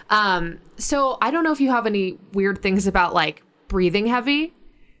it. So I don't know if you have any weird things about like breathing heavy,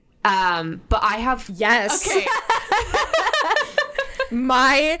 but I have. Yes. Okay.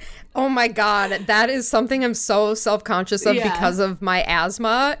 Oh my God, that is something I'm so self-conscious of Yeah. because of my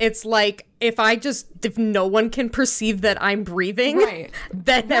asthma. It's like if no one can perceive that I'm breathing, Right.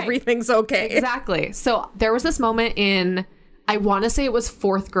 then everything's okay. Exactly. So there was this moment in, I want to say it was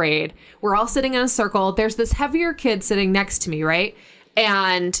 4th grade. We're all sitting in a circle. There's this heavier kid sitting next to me, right?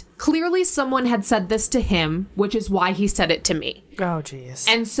 And clearly someone had said this to him, which is why he said it to me. Oh, geez.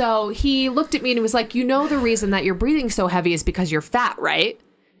 And so he looked at me and he was like, you know, the reason that you're breathing so heavy is because you're fat, right?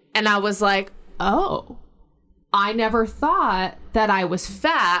 And I was like, oh, I never thought that I was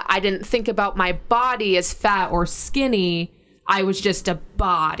fat. I didn't think about my body as fat or skinny. I was just a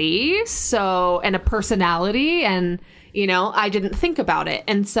body, and a personality. And, you know, I didn't think about it.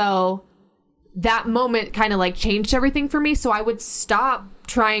 And so that moment kind of like changed everything for me. So I would stop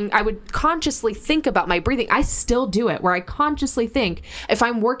trying. I would consciously think about my breathing. I still do it, where I consciously think if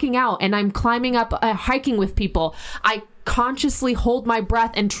I'm working out and I'm climbing up, hiking with people, I consciously hold my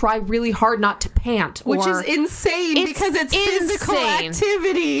breath and try really hard not to pant. Which is insane because it's physical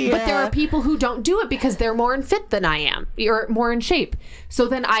activity. But there are people who don't do it because they're more in fit than I am, or more in shape. So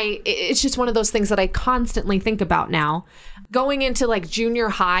then it's just one of those things that I constantly think about now. Going into like junior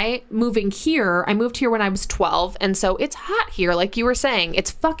high, moving here, I moved here when I was 12. And so it's hot here. Like you were saying,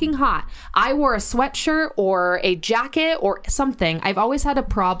 it's fucking hot. I wore a sweatshirt or a jacket or something. I've always had a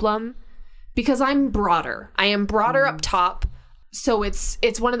problem because I'm broader. I am broader up top. So it's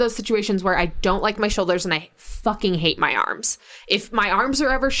one of those situations where I don't like my shoulders and I fucking hate my arms. If my arms are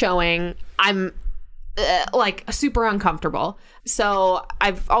ever showing, I'm like super uncomfortable. So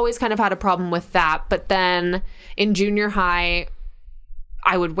I've always kind of had a problem with that. But then in junior high,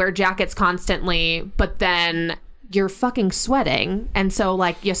 I would wear jackets constantly, but then you're fucking sweating. And so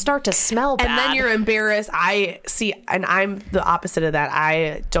like you start to smell bad. And then you're embarrassed. And I'm the opposite of that.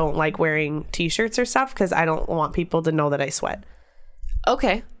 I don't like wearing t-shirts or stuff because I don't want people to know that I sweat.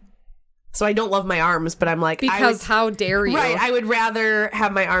 Okay. So I don't love my arms, but I'm like, Because how dare you? Right. I would rather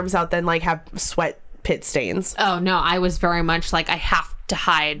have my arms out than like have sweat pit stains. Oh no, I was very much like, I have to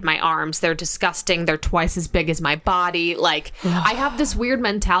hide my arms. They're disgusting. They're twice as big as my body. Like I have this weird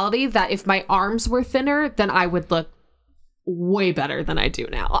mentality that if my arms were thinner, then I would look way better than I do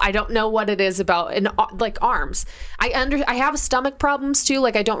now. I don't know what it is about like arms. I have stomach problems too.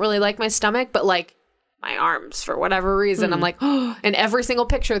 Like I don't really like my stomach, but like my arms, for whatever reason, I'm like, oh, and every single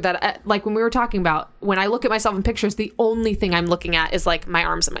picture that, like when we were talking about, when I look at myself in pictures, the only thing I'm looking at is like my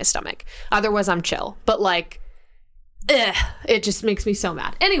arms and my stomach. Otherwise, I'm chill. But like, it just makes me so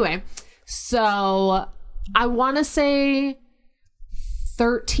mad. Anyway, so I want to say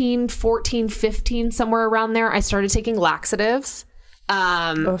 13, 14, 15, somewhere around there, I started taking laxatives.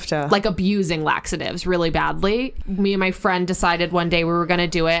 Like abusing laxatives really badly. Me and my friend decided one day we were going to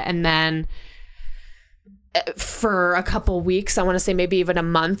do it, and then for a couple weeks, I want to say maybe even a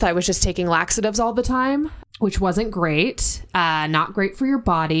month, I was just taking laxatives all the time, which wasn't great. Not great for your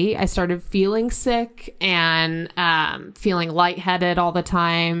body. I started feeling sick and feeling lightheaded all the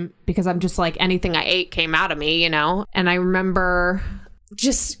time because I'm just like, anything I ate came out of me, you know? And I remember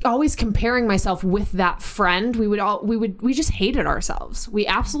just always comparing myself with that friend. We just hated ourselves. We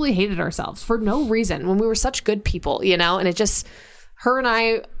absolutely hated ourselves for no reason when we were such good people, you know? And it just, her and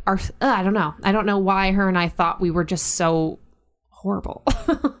I are, I don't know. I don't know why her and I thought we were just so horrible.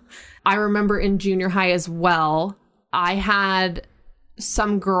 I remember in junior high as well, I had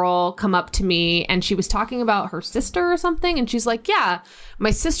some girl come up to me and she was talking about her sister or something. And she's like, yeah,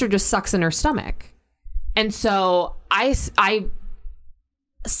 my sister just sucks in her stomach. And so I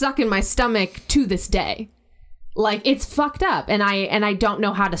suck in my stomach to this day. Like it's fucked up. And I don't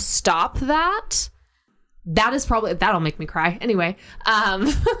know how to stop that. That is probably, that'll make me cry. Anyway,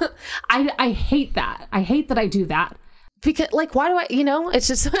 I hate that. I hate that I do that. Because, like, why do I, you know, it's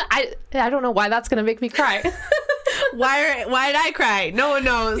just, I don't know why that's going to make me cry. Why did I cry? No one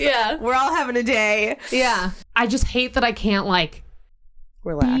knows. Yeah. We're all having a day. Yeah. I just hate that I can't, like,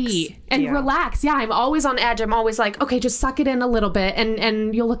 Relax. be and relax. Yeah, I'm always on edge. I'm always like, okay, just suck it in a little bit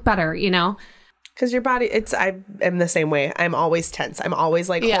and you'll look better, you know? Because your body, I am the same way. I'm always tense. I'm always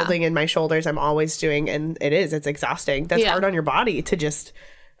like holding in my shoulders. I'm always doing, and it's exhausting. That's hard on your body to just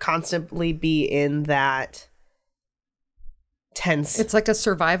constantly be in that tense. It's like a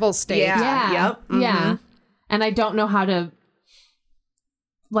survival state. Yeah. Yep. Mm-hmm. Yeah. And I don't know how to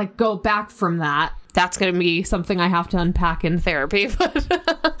like go back from that. That's going to be something I have to unpack in therapy. But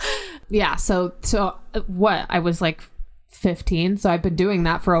yeah. So what? I was like 15. So I've been doing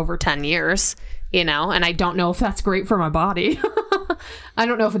that for over 10 years, you know, and I don't know if that's great for my body. I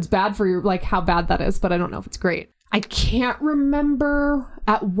don't know if it's bad for your, like how bad that is, but I don't know if it's great. I can't remember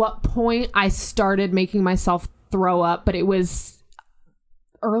at what point I started making myself throw up, but it was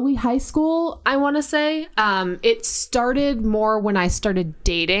early high school, I want to say. It started more when I started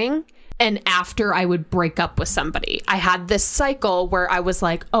dating and after I would break up with somebody. I had this cycle where I was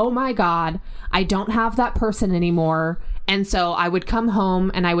like, oh my God, I don't have that person anymore. And so I would come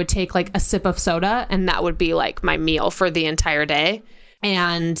home and I would take like a sip of soda and that would be like my meal for the entire day.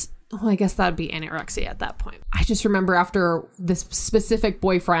 And well, I guess that would be anorexia at that point. I just remember after this specific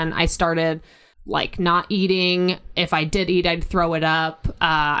boyfriend, I started like not eating. If I did eat, I'd throw it up.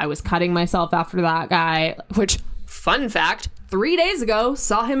 I was cutting myself after that guy, which, fun fact, 3 days ago,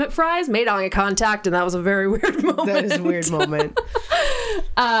 saw him at Fry's, made eye contact, and that was a very weird moment. That is a weird moment.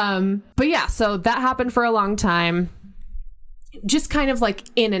 But yeah, so that happened for a long time. Just kind of like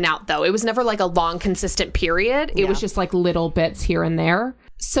in and out, though. It was never like a long, consistent period. It was just like little bits here and there.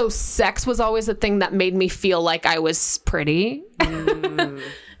 So sex was always the thing that made me feel like I was pretty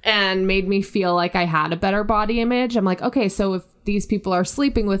and made me feel like I had a better body image. I'm like, okay, so if these people are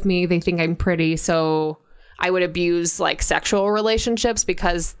sleeping with me, they think I'm pretty. So I would abuse like sexual relationships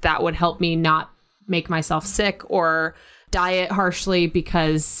because that would help me not make myself sick, or diet harshly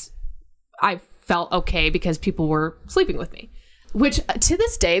because I felt okay because people were sleeping with me. Which to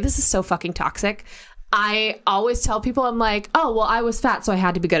this day, this is so fucking toxic. I always tell people, I'm like, oh, well, I was fat, so I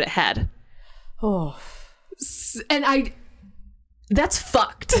had to be good at head. Oh. And that's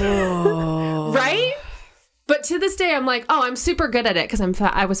fucked. Oh. Right? But to this day, I'm like, oh, I'm super good at it because I'm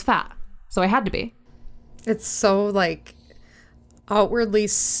fat. I was fat, so I had to be. It's so like outwardly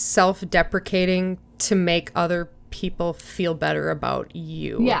self-deprecating to make other people feel better about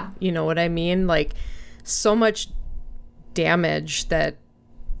you. Yeah. You know what I mean? Like so much damage that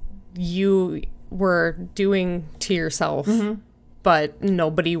you were doing to yourself, but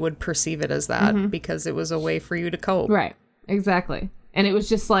nobody would perceive it as that because it was a way for you to cope. Right. Exactly. And it was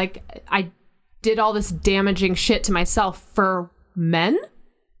just like, I did all this damaging shit to myself for men?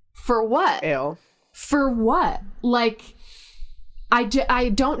 For what? Ew. For what? Like, I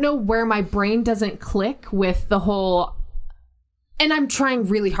don't know where my brain doesn't click with the whole, and I'm trying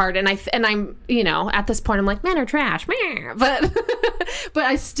really hard, and I'm, you know, at this point I'm like, men are trash, but but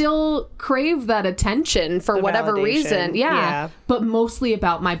I still crave that attention for The whatever validation. reason. Yeah. But mostly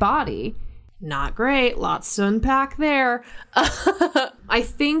about my body. Not great. Lots to unpack there. I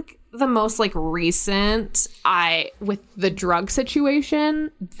think the most like recent, with the drug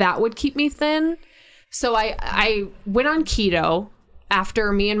situation, that would keep me thin. So I went on keto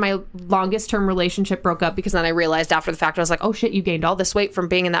after me and my longest term relationship broke up, because then I realized after the fact, I was like, oh shit, you gained all this weight from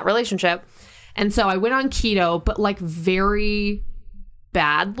being in that relationship. And so I went on keto, but like very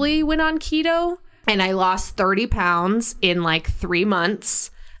badly went on keto. And I lost 30 pounds in like 3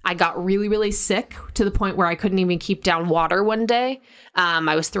 months. I got really, really sick to the point where I couldn't even keep down water one day.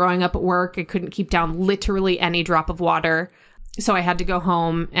 I was throwing up at work. I couldn't keep down literally any drop of water. So I had to go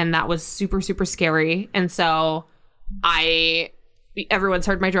home, and that was super, super scary. And so everyone's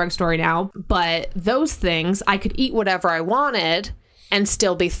heard my drug story now, but those things, I could eat whatever I wanted and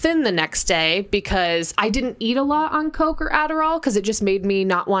still be thin the next day because I didn't eat a lot on Coke or Adderall because it just made me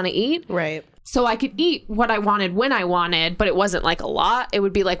not want to eat. Right. So I could eat what I wanted when I wanted, but it wasn't like a lot. It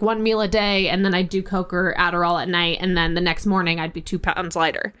would be like one meal a day, and then I'd do Coke or Adderall at night, and then the next morning I'd be 2 pounds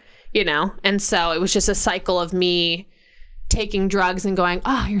lighter, you know? And so it was just a cycle of me taking drugs and going,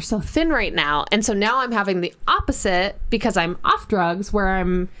 oh, you're so thin right now. And so now I'm having the opposite because I'm off drugs, where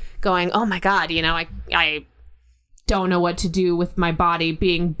I'm going, oh my God, you know, I don't know what to do with my body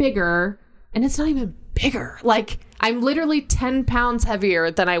being bigger. And it's not even bigger. Like, I'm literally 10 pounds heavier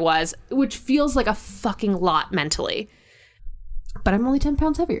than I was, which feels like a fucking lot mentally. But I'm only 10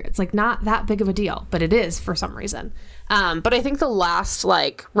 pounds heavier. It's like not that big of a deal, but it is for some reason. But I think the last,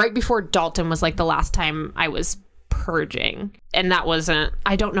 like right before Dalton was like the last time I was purging. And that wasn't,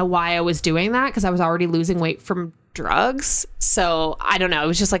 I don't know why I was doing that, because I was already losing weight from drugs. So I don't know. It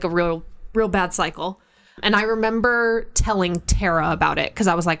was just like a real bad cycle. And I remember telling Tara about it, because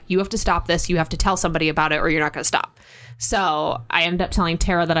I was like, you have to stop this. You have to tell somebody about it, or you're not going to stop. So I ended up telling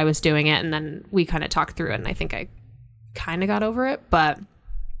Tara that I was doing it, and then we kind of talked through it, and I think I kind of got over it. But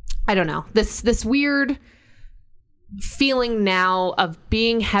I don't know. This weird feeling now of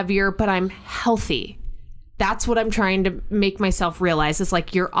being heavier, but I'm healthy. That's what I'm trying to make myself realize. Is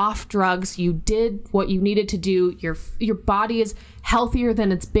like, you're off drugs. You did what you needed to do. Your body is healthier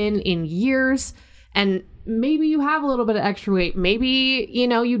than it's been in years. And maybe you have a little bit of extra weight. Maybe,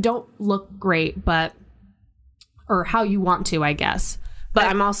 you don't look great, or how you want to, I guess. But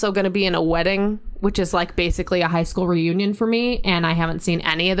I'm also going to be in a wedding, which is like basically a high school reunion for me. And I haven't seen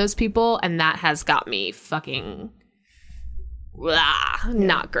any of those people. And that has got me fucking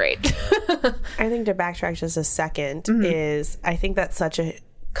not great. I think to backtrack just a second is, I think that's such an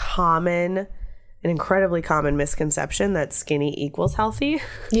incredibly common misconception that skinny equals healthy.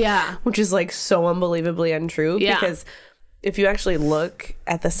 Yeah. Which is like so unbelievably untrue. Yeah. Because if you actually look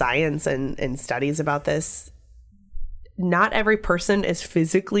at the science and studies about this, not every person is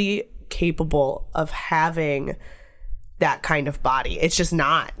physically capable of having that kind of body. It's just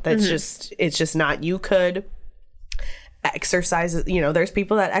not. It's just not. You could exercise, there's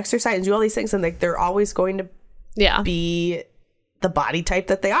people that exercise and do all these things, and they're always going to be the body type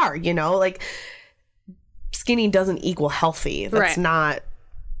that they are, like skinny doesn't equal healthy. That's not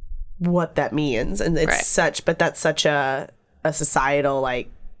what that means. And it's that's such a societal, like,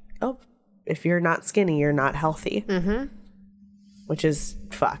 oh, if you're not skinny, you're not healthy, which is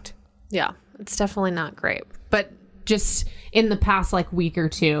fucked. Yeah, it's definitely not great. But just in the past like week or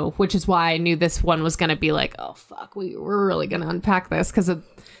two, which is why I knew this one was going to be like, oh fuck, we're really going to unpack this, because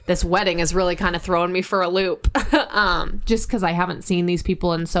this wedding is really kind of throwing me for a loop. Just because I haven't seen these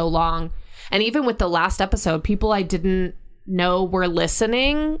people in so long. And even with the last episode, people I didn't know were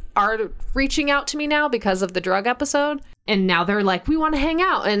listening are reaching out to me now because of the drug episode. And now they're like, we want to hang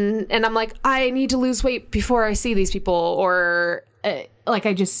out. And I'm like, I need to lose weight before I see these people. Or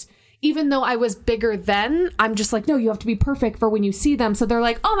even though I was bigger then, I'm just like, no, you have to be perfect for when you see them. So they're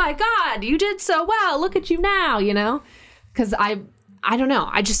like, oh my God, you did so well. Look at you now, Because I don't know.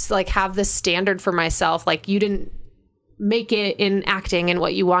 I just like have this standard for myself. Like, you didn't make it in acting and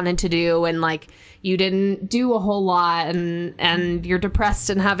what you wanted to do. And like, you didn't do a whole lot, and you're depressed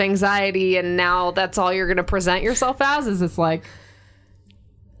and have anxiety. And now that's all you're going to present yourself as, is this like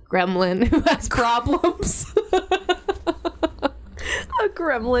gremlin who has problems. A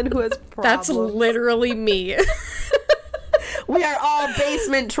gremlin who has problems. That's literally me. We are all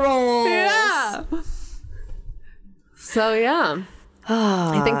basement trolls. Yeah. So, yeah.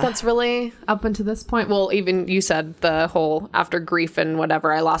 I think that's really up until this point. Well, even you said the whole after grief and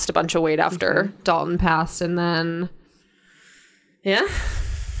whatever, I lost a bunch of weight after Dalton passed. And then, yeah,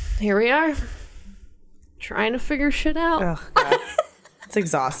 here we are trying to figure shit out. Oh, God. It's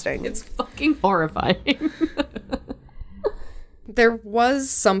exhausting. It's fucking horrifying. There was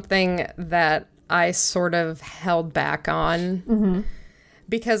something that I sort of held back on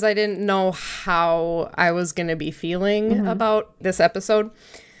because I didn't know how I was going to be feeling about this episode.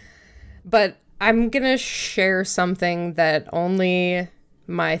 But I'm going to share something that only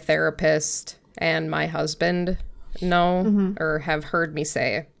my therapist and my husband know or have heard me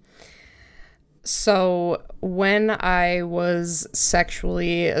say. So when I was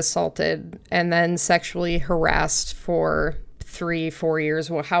sexually assaulted and then sexually harassed for 3-4 years,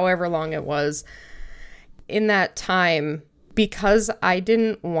 however long it was, in that time, because I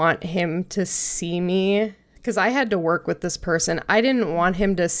didn't want him to see me, because I had to work with this person, I didn't want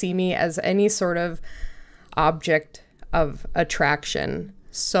him to see me as any sort of object of attraction.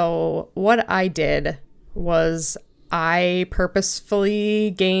 So what I did was I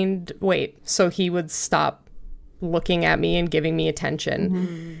purposefully gained weight so he would stop looking at me and giving me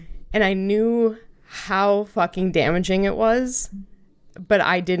attention. And I knew how fucking damaging it was, but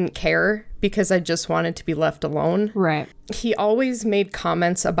I didn't care because I just wanted to be left alone. Right. He always made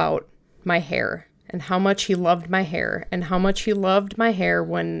comments about my hair and how much he loved my hair and how much he loved my hair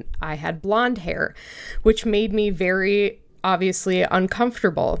when I had blonde hair, which made me very obviously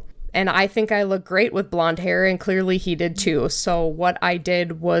uncomfortable. And I think I look great with blonde hair, and clearly he did too. So what I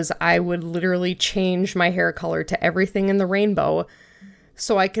did was I would literally change my hair color to everything in the rainbow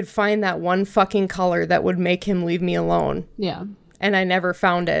so I could find that one fucking color that would make him leave me alone. Yeah. And I never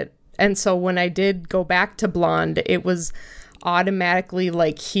found it. And so when I did go back to blonde, it was automatically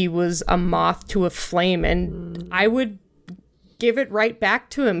like he was a moth to a flame, and I would give it right back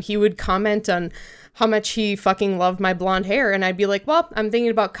to him. He would comment on how much he fucking loved my blonde hair, and I'd be like, well, I'm thinking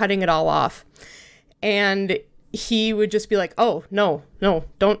about cutting it all off. And he would just be like, oh, no,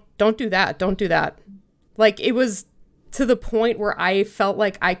 don't do that. Don't do that. Like, it was to the point where I felt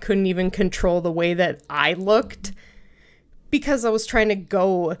like I couldn't even control the way that I looked because I was trying to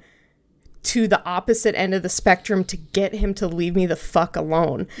go to the opposite end of the spectrum to get him to leave me the fuck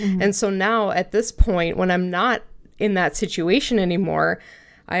alone. And so now at this point, when I'm not in that situation anymore,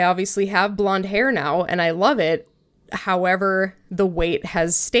 I obviously have blonde hair now and I love it. However, the weight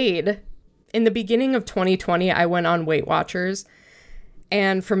has stayed. In the beginning of 2020, I went on Weight Watchers,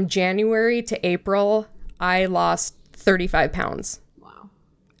 and from January to April, I lost 35 pounds. Wow.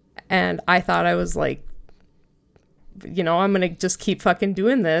 And I thought I was like, you know, I'm going to just keep fucking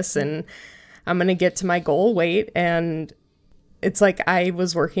doing this and I'm going to get to my goal weight. And it's like I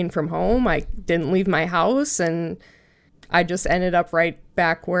was working from home. I didn't leave my house and I just ended up right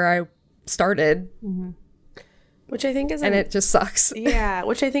back where I started. Which I think is... And it just sucks. Yeah,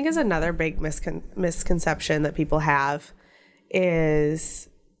 which I think is another big misconception that people have is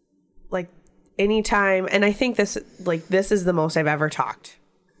like anytime, and I think this is the most I've ever talked.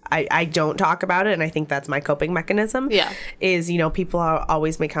 I don't talk about it, and I think that's my coping mechanism. Yeah. Is, you know, people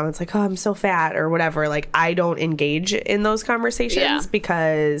always make comments like, oh, I'm so fat or whatever. Like, I don't engage in those conversations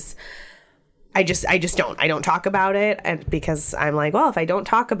because I just don't. I don't talk about it, and because I'm like, well, if I don't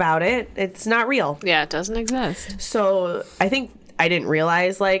talk about it, it's not real. Yeah, it doesn't exist. So I think I didn't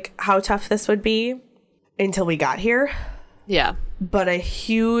realize like how tough this would be until we got here. Yeah. But a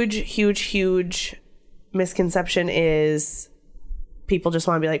huge misconception is people just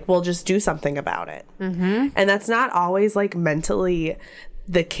want to be like, well, just do something about it. And that's not always like mentally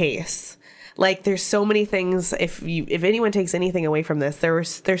the case. Like, there's so many things. If anyone takes anything away from this,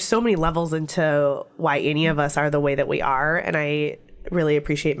 there's so many levels into why any of us are the way that we are. And I really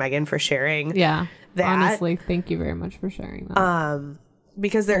appreciate Megan for sharing. Yeah. That. Honestly, thank you very much for sharing that.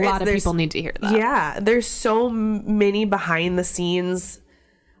 Because a lot of people need to hear that. Yeah, there's so many behind the scenes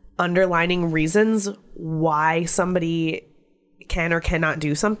underlining reasons why somebody can or cannot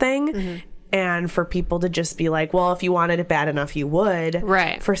do something. And for people to just be like, well, if you wanted it bad enough, you would.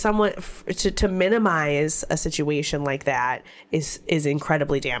 Right. For someone to minimize a situation like that is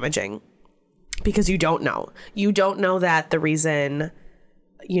incredibly damaging, because you don't know. You don't know that the reason,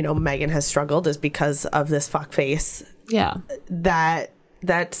 you know, Megan has struggled is because of this fuckface. Yeah. That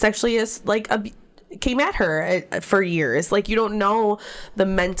sexually is like came at her for years. Like, you don't know the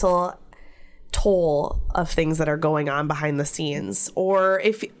mental toll of things that are going on behind the scenes, or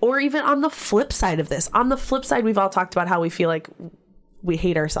even on the flip side of this. On the flip side, we've all talked about how we feel like we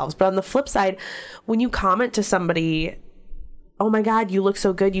hate ourselves, but on the flip side, when you comment to somebody, oh my God, you look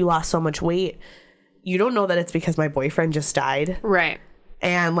so good, you lost so much weight, you don't know that it's because my boyfriend just died. Right.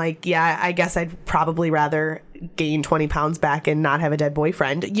 And like, yeah, I guess I'd probably rather gain 20 pounds back and not have a dead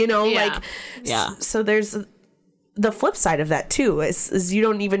boyfriend, you know? Yeah. Like, yeah. So there's the flip side of that too, is you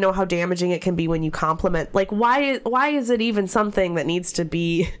don't even know how damaging it can be when you compliment. Like, why is it even something that needs to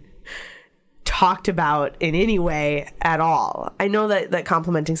be talked about in any way at all? I know that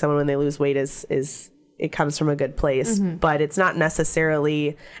complimenting someone when they lose weight is it comes from a good place, but it's not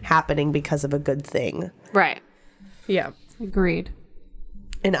necessarily happening because of a good thing. Right. Yeah. Agreed.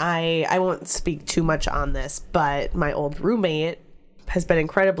 And I won't speak too much on this, but my old roommate has been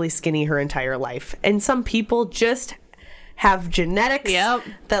incredibly skinny her entire life. And some people just have genetics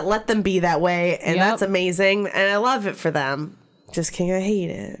that let them be that way. And that's amazing. And I love it for them. Just kidding. I hate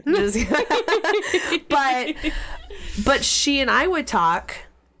it. But she and I would talk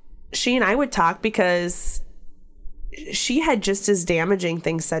because she had just as damaging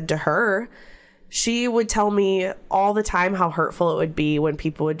things said to her. She would tell me all the time how hurtful it would be when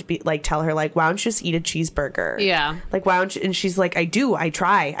people would be like, tell her like, why don't you just eat a cheeseburger? Yeah. Like, why don't you? And she's like, I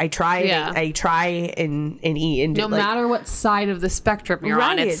try. Yeah. I try and eat. And no matter what side of the spectrum you're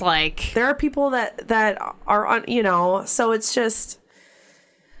on, it's like, there are people that are on, you know, so it's just,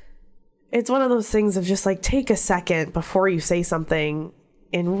 it's one of those things of just like, take a second before you say something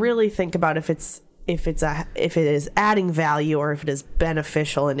and really think about if it is adding value or if it is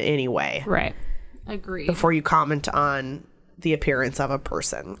beneficial in any way. Right. Agreed. Before you comment on the appearance of a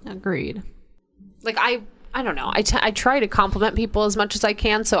person. Agreed. Like, I don't know. I try to compliment people as much as I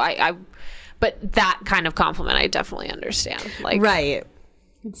can. So but that kind of compliment, I definitely understand. Like, right.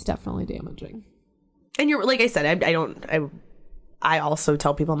 It's definitely damaging. And you're, like I said, I also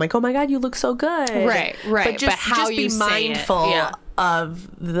tell people, I'm like, oh my God, you look so good. Right. But just how be you mindful of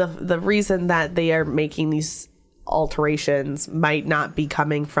the reason that they are making these alterations might not be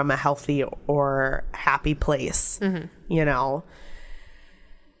coming from a healthy or happy place. You know?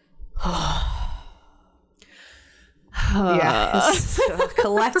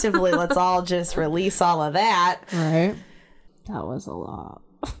 Collectively, let's all just release all of that. Right. That was a lot.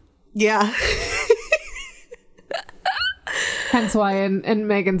 Yeah. Hence why in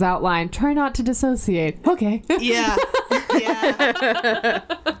Megan's outline, try not to dissociate. Okay. Yeah. Yeah.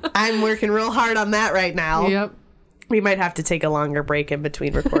 I'm working real hard on that right now. Yep. We might have to take a longer break in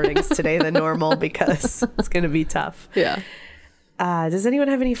between recordings today than normal because it's going to be tough. Yeah. Does anyone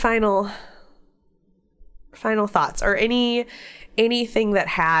have any final thoughts or anything that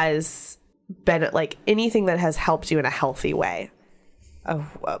has been like anything that has helped you in a healthy way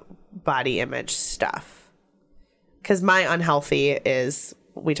of body image stuff? Because my unhealthy is,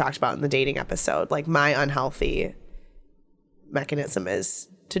 we talked about in the dating episode, like my unhealthy mechanism is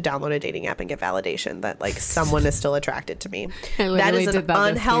to download a dating app and get validation that like someone is still attracted to me. That is an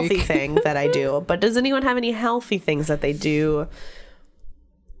unhealthy thing that I do. But does anyone have any healthy things that they do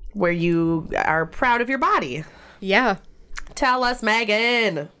where you are proud of your body? Yeah. Tell us,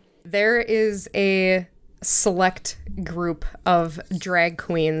 Megan. There is a select group of drag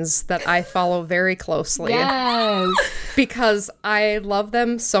queens that I follow very closely. Yes. Because I love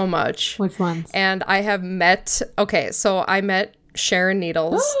them so much. Which ones? And I have met, I met Sharon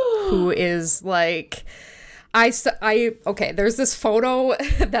Needles, who is like, there's this photo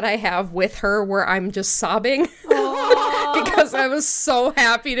that I have with her where I'm just sobbing because I was so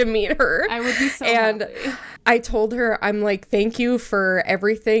happy to meet her. I would be so and happy. I told her, I'm like, thank you for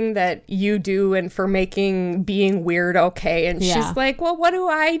everything that you do and for making being weird okay. And she's like, well, what do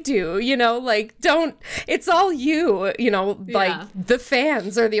I do? You know, like, it's all you, you know, like the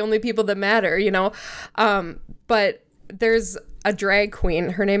fans are the only people that matter, you know. But there's a drag queen.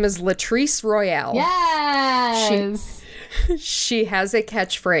 Her name is Latrice Royale. Yes. She has a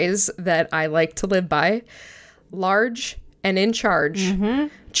catchphrase that I like to live by. Large and in charge.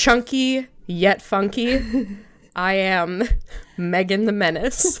 Chunky yet funky. I am Megan the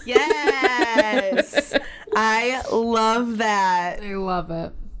Menace. Yes. I love that. I love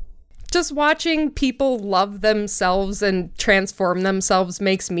it. Just watching people love themselves and transform themselves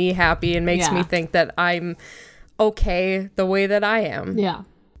makes me happy and makes me think that I'm okay the way that I am. Yeah.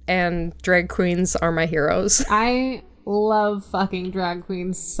 And drag queens are my heroes. I love fucking drag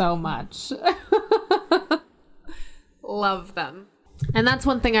queens so much. Love them. And that's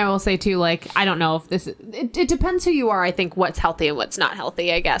one thing I will say too, like, I don't know if this it depends who you are. I think what's healthy and what's not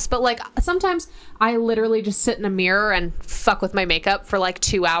healthy, I guess. But like sometimes I literally just sit in a mirror and fuck with my makeup for like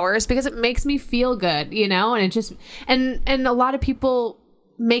 2 hours because it makes me feel good, you know? And it just and a lot of people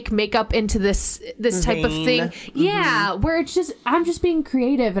make makeup into this type of thing. Yeah, where it's just I'm just being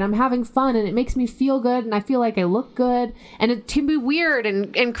creative and I'm having fun and it makes me feel good and I feel like I look good and it can be weird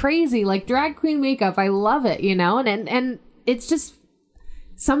and crazy, like drag queen makeup. I love it, you know? And it's just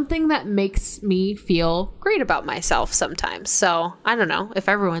something that makes me feel great about myself sometimes. So I don't know if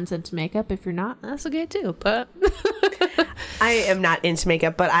everyone's into makeup. If you're not, that's okay too. But I am not into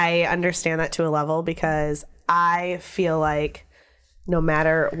makeup, but I understand that to a level because I feel like no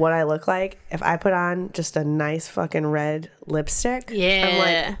matter what I look like, if I put on just a nice fucking red lipstick, I'm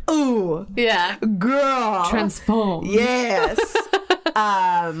like, ooh, yeah, girl, transform. Yes.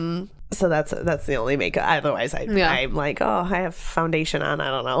 So that's the only makeup. Otherwise, I'm like, oh, I have foundation on. I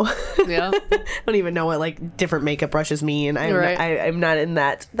don't know. Yeah. I don't even know what like different makeup brushes mean. I'm not in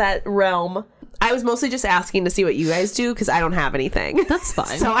that realm. I was mostly just asking to see what you guys do because I don't have anything. That's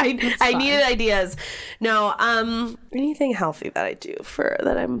fine. So I needed ideas. No, anything healthy that I do for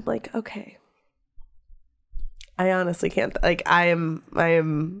that I'm like, okay. I honestly can't. Like I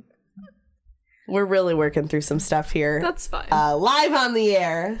am. We're really working through some stuff here. That's fine. Live on the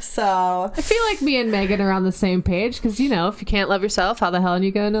air. So I feel like me and Megan are on the same page because, you know, if you can't love yourself, how the hell are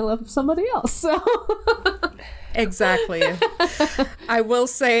you going to love somebody else? So Exactly. I will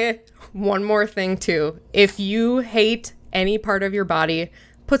say one more thing too. If you hate any part of your body,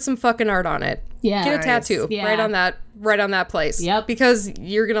 put some fucking art on it. Yeah. Get a tattoo right on that place. Yep. Because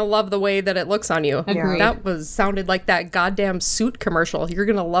you're gonna love the way that it looks on you. Agreed. That sounded like that goddamn suit commercial. You're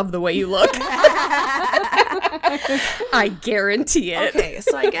gonna love the way you look. I guarantee it. Okay,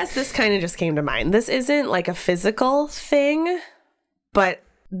 so I guess this kind of just came to mind. This isn't like a physical thing, but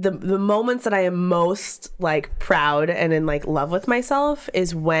the moments that I am most like proud and in like love with myself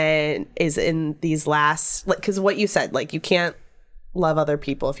is in these last, like, because what you said, like, you can't love other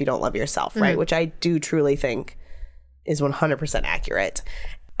people if you don't love yourself, right? Which I do truly think is 100% accurate.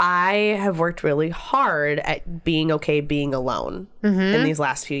 I have worked really hard at being okay being alone in these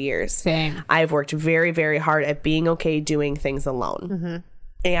last few years. Same. I've worked very, very hard at being okay doing things alone.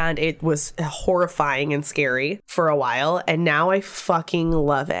 And it was horrifying and scary for a while. And now I fucking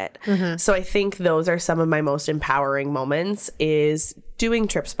love it. So I think those are some of my most empowering moments, is doing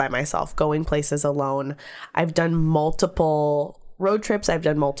trips by myself, going places alone. I've done multiple road trips. I've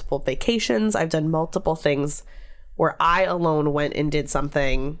done multiple vacations. I've done multiple things where I alone went and did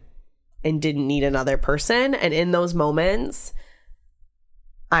something and didn't need another person. And in those moments,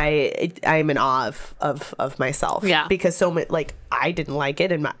 I'm in awe of myself. Yeah. Because so much, like, I didn't like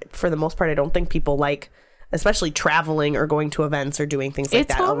it. And for the most part, I don't think people like, especially traveling or going to events or doing things like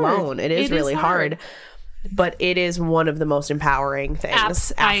It's that hard. alone. It is really hard. But it is one of the most empowering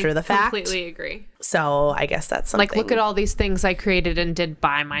things after the fact. I completely agree. So I guess that's something. Like, look at all these things I created and did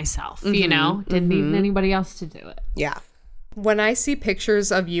by myself, you know? Didn't need anybody else to do it. Yeah. When I see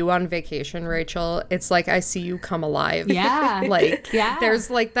pictures of you on vacation, Rachel, it's like I see you come alive. Yeah. Like, there's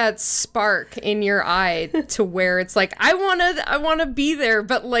like that spark in your eye to where it's like, I wanna be there,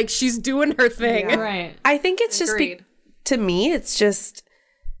 but like she's doing her thing. Yeah. Right. I think it's just, to me, it's just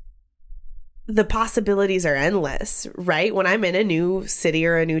the possibilities are endless, right? When I'm in a new city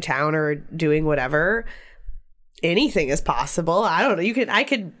or a new town or doing whatever, anything is possible. I don't know.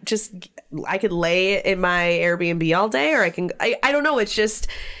 I could lay in my Airbnb all day, or I don't know. It's just,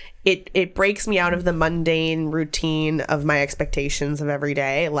 it breaks me out of the mundane routine of my expectations of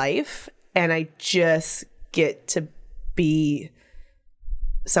everyday life. And I just get to be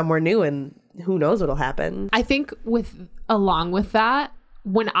somewhere new, and who knows what'll happen. I think along with that,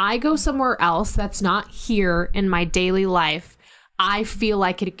 when I go somewhere else that's not here in my daily life, I feel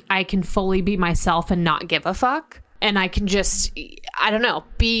like I can fully be myself and not give a fuck. And I can just, I don't know,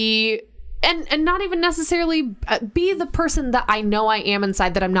 be, and not even necessarily be the person that I know I am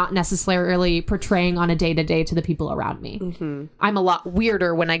inside, that I'm not necessarily portraying on a day-to-day to the people around me. Mm-hmm. I'm a lot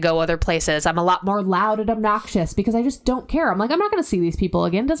weirder when I go other places. I'm a lot more loud and obnoxious because I just don't care. I'm like, I'm not going to see these people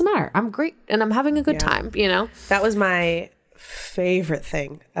again. Doesn't matter. I'm great and I'm having a good time, you know? That was my favorite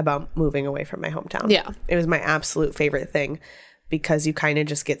thing about moving away from my hometown. Yeah. It was my absolute favorite thing, because you kind of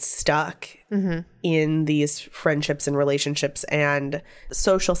just get stuck in these friendships and relationships and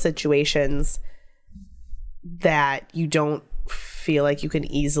social situations that you don't feel like you can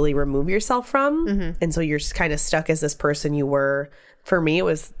easily remove yourself from. And so you're just kind of stuck as this person you were. For me, it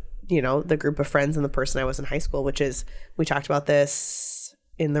was, you know, the group of friends and the person I was in high school, which is, we talked about this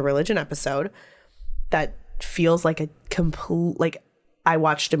in the religion episode, that feels like a complete, like I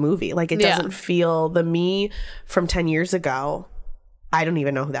watched a movie. Like, it doesn't feel the me from 10 years ago. I don't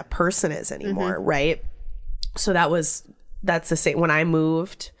even know who that person is anymore, right? So that's the same. When I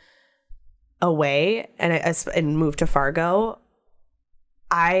moved away and moved to Fargo,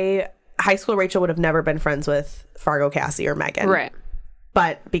 high school Rachel would have never been friends with Fargo Cassie or Megan. Right.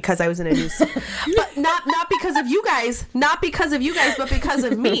 But because I was in a new but not because of you guys, but because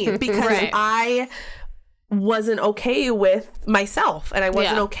of me. Because I wasn't okay with myself, and I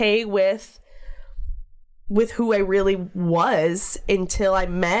wasn't okay with who I really was until I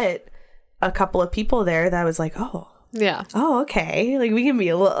met a couple of people there that I was like, oh, okay, like we can be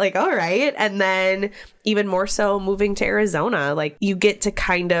a little, like, all right. And then even more so moving to Arizona, like you get to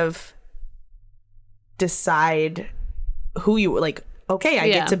kind of decide who you like. Okay, I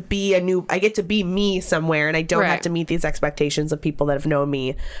get to be me somewhere, and I don't have to meet these expectations of people that have known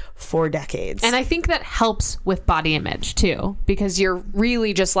me for decades. And I think that helps with body image too, because you're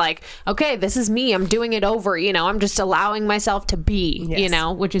really just like, okay, this is me. I'm doing it over, you know, I'm just allowing myself to be, you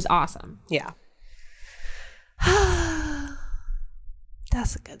know, which is awesome. Yeah.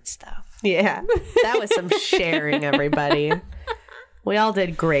 That's the good stuff. Yeah. That was some sharing, everybody. We all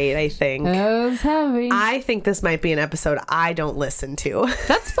did great, I think. That was heavy. I think this might be an episode I don't listen to.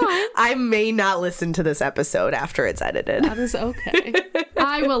 That's fine. I may not listen to this episode after it's edited. That is okay.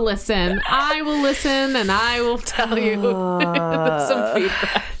 I will listen, and I will tell you some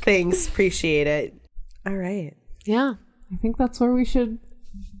feedback. Thanks. Appreciate it. All right. Yeah. I think that's where we should.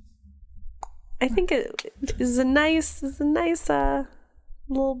 I think it is a nice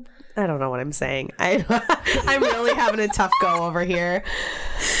little... I don't know what I'm saying. I'm really having a tough go over here.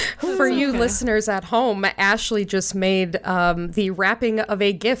 For you listeners at home, Ashley just made the wrapping of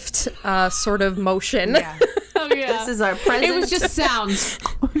a gift sort of motion. Yeah. Oh, yeah. This is our present. It was just sounds.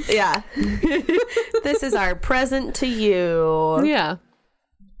 Yeah. This is our present to you. Yeah.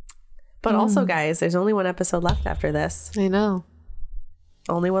 But also, guys, there's only one episode left after this. I know.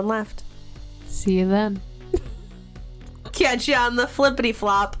 Only one left. See you then. Catch you on the flippity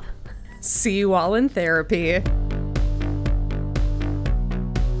flop. See you all in therapy.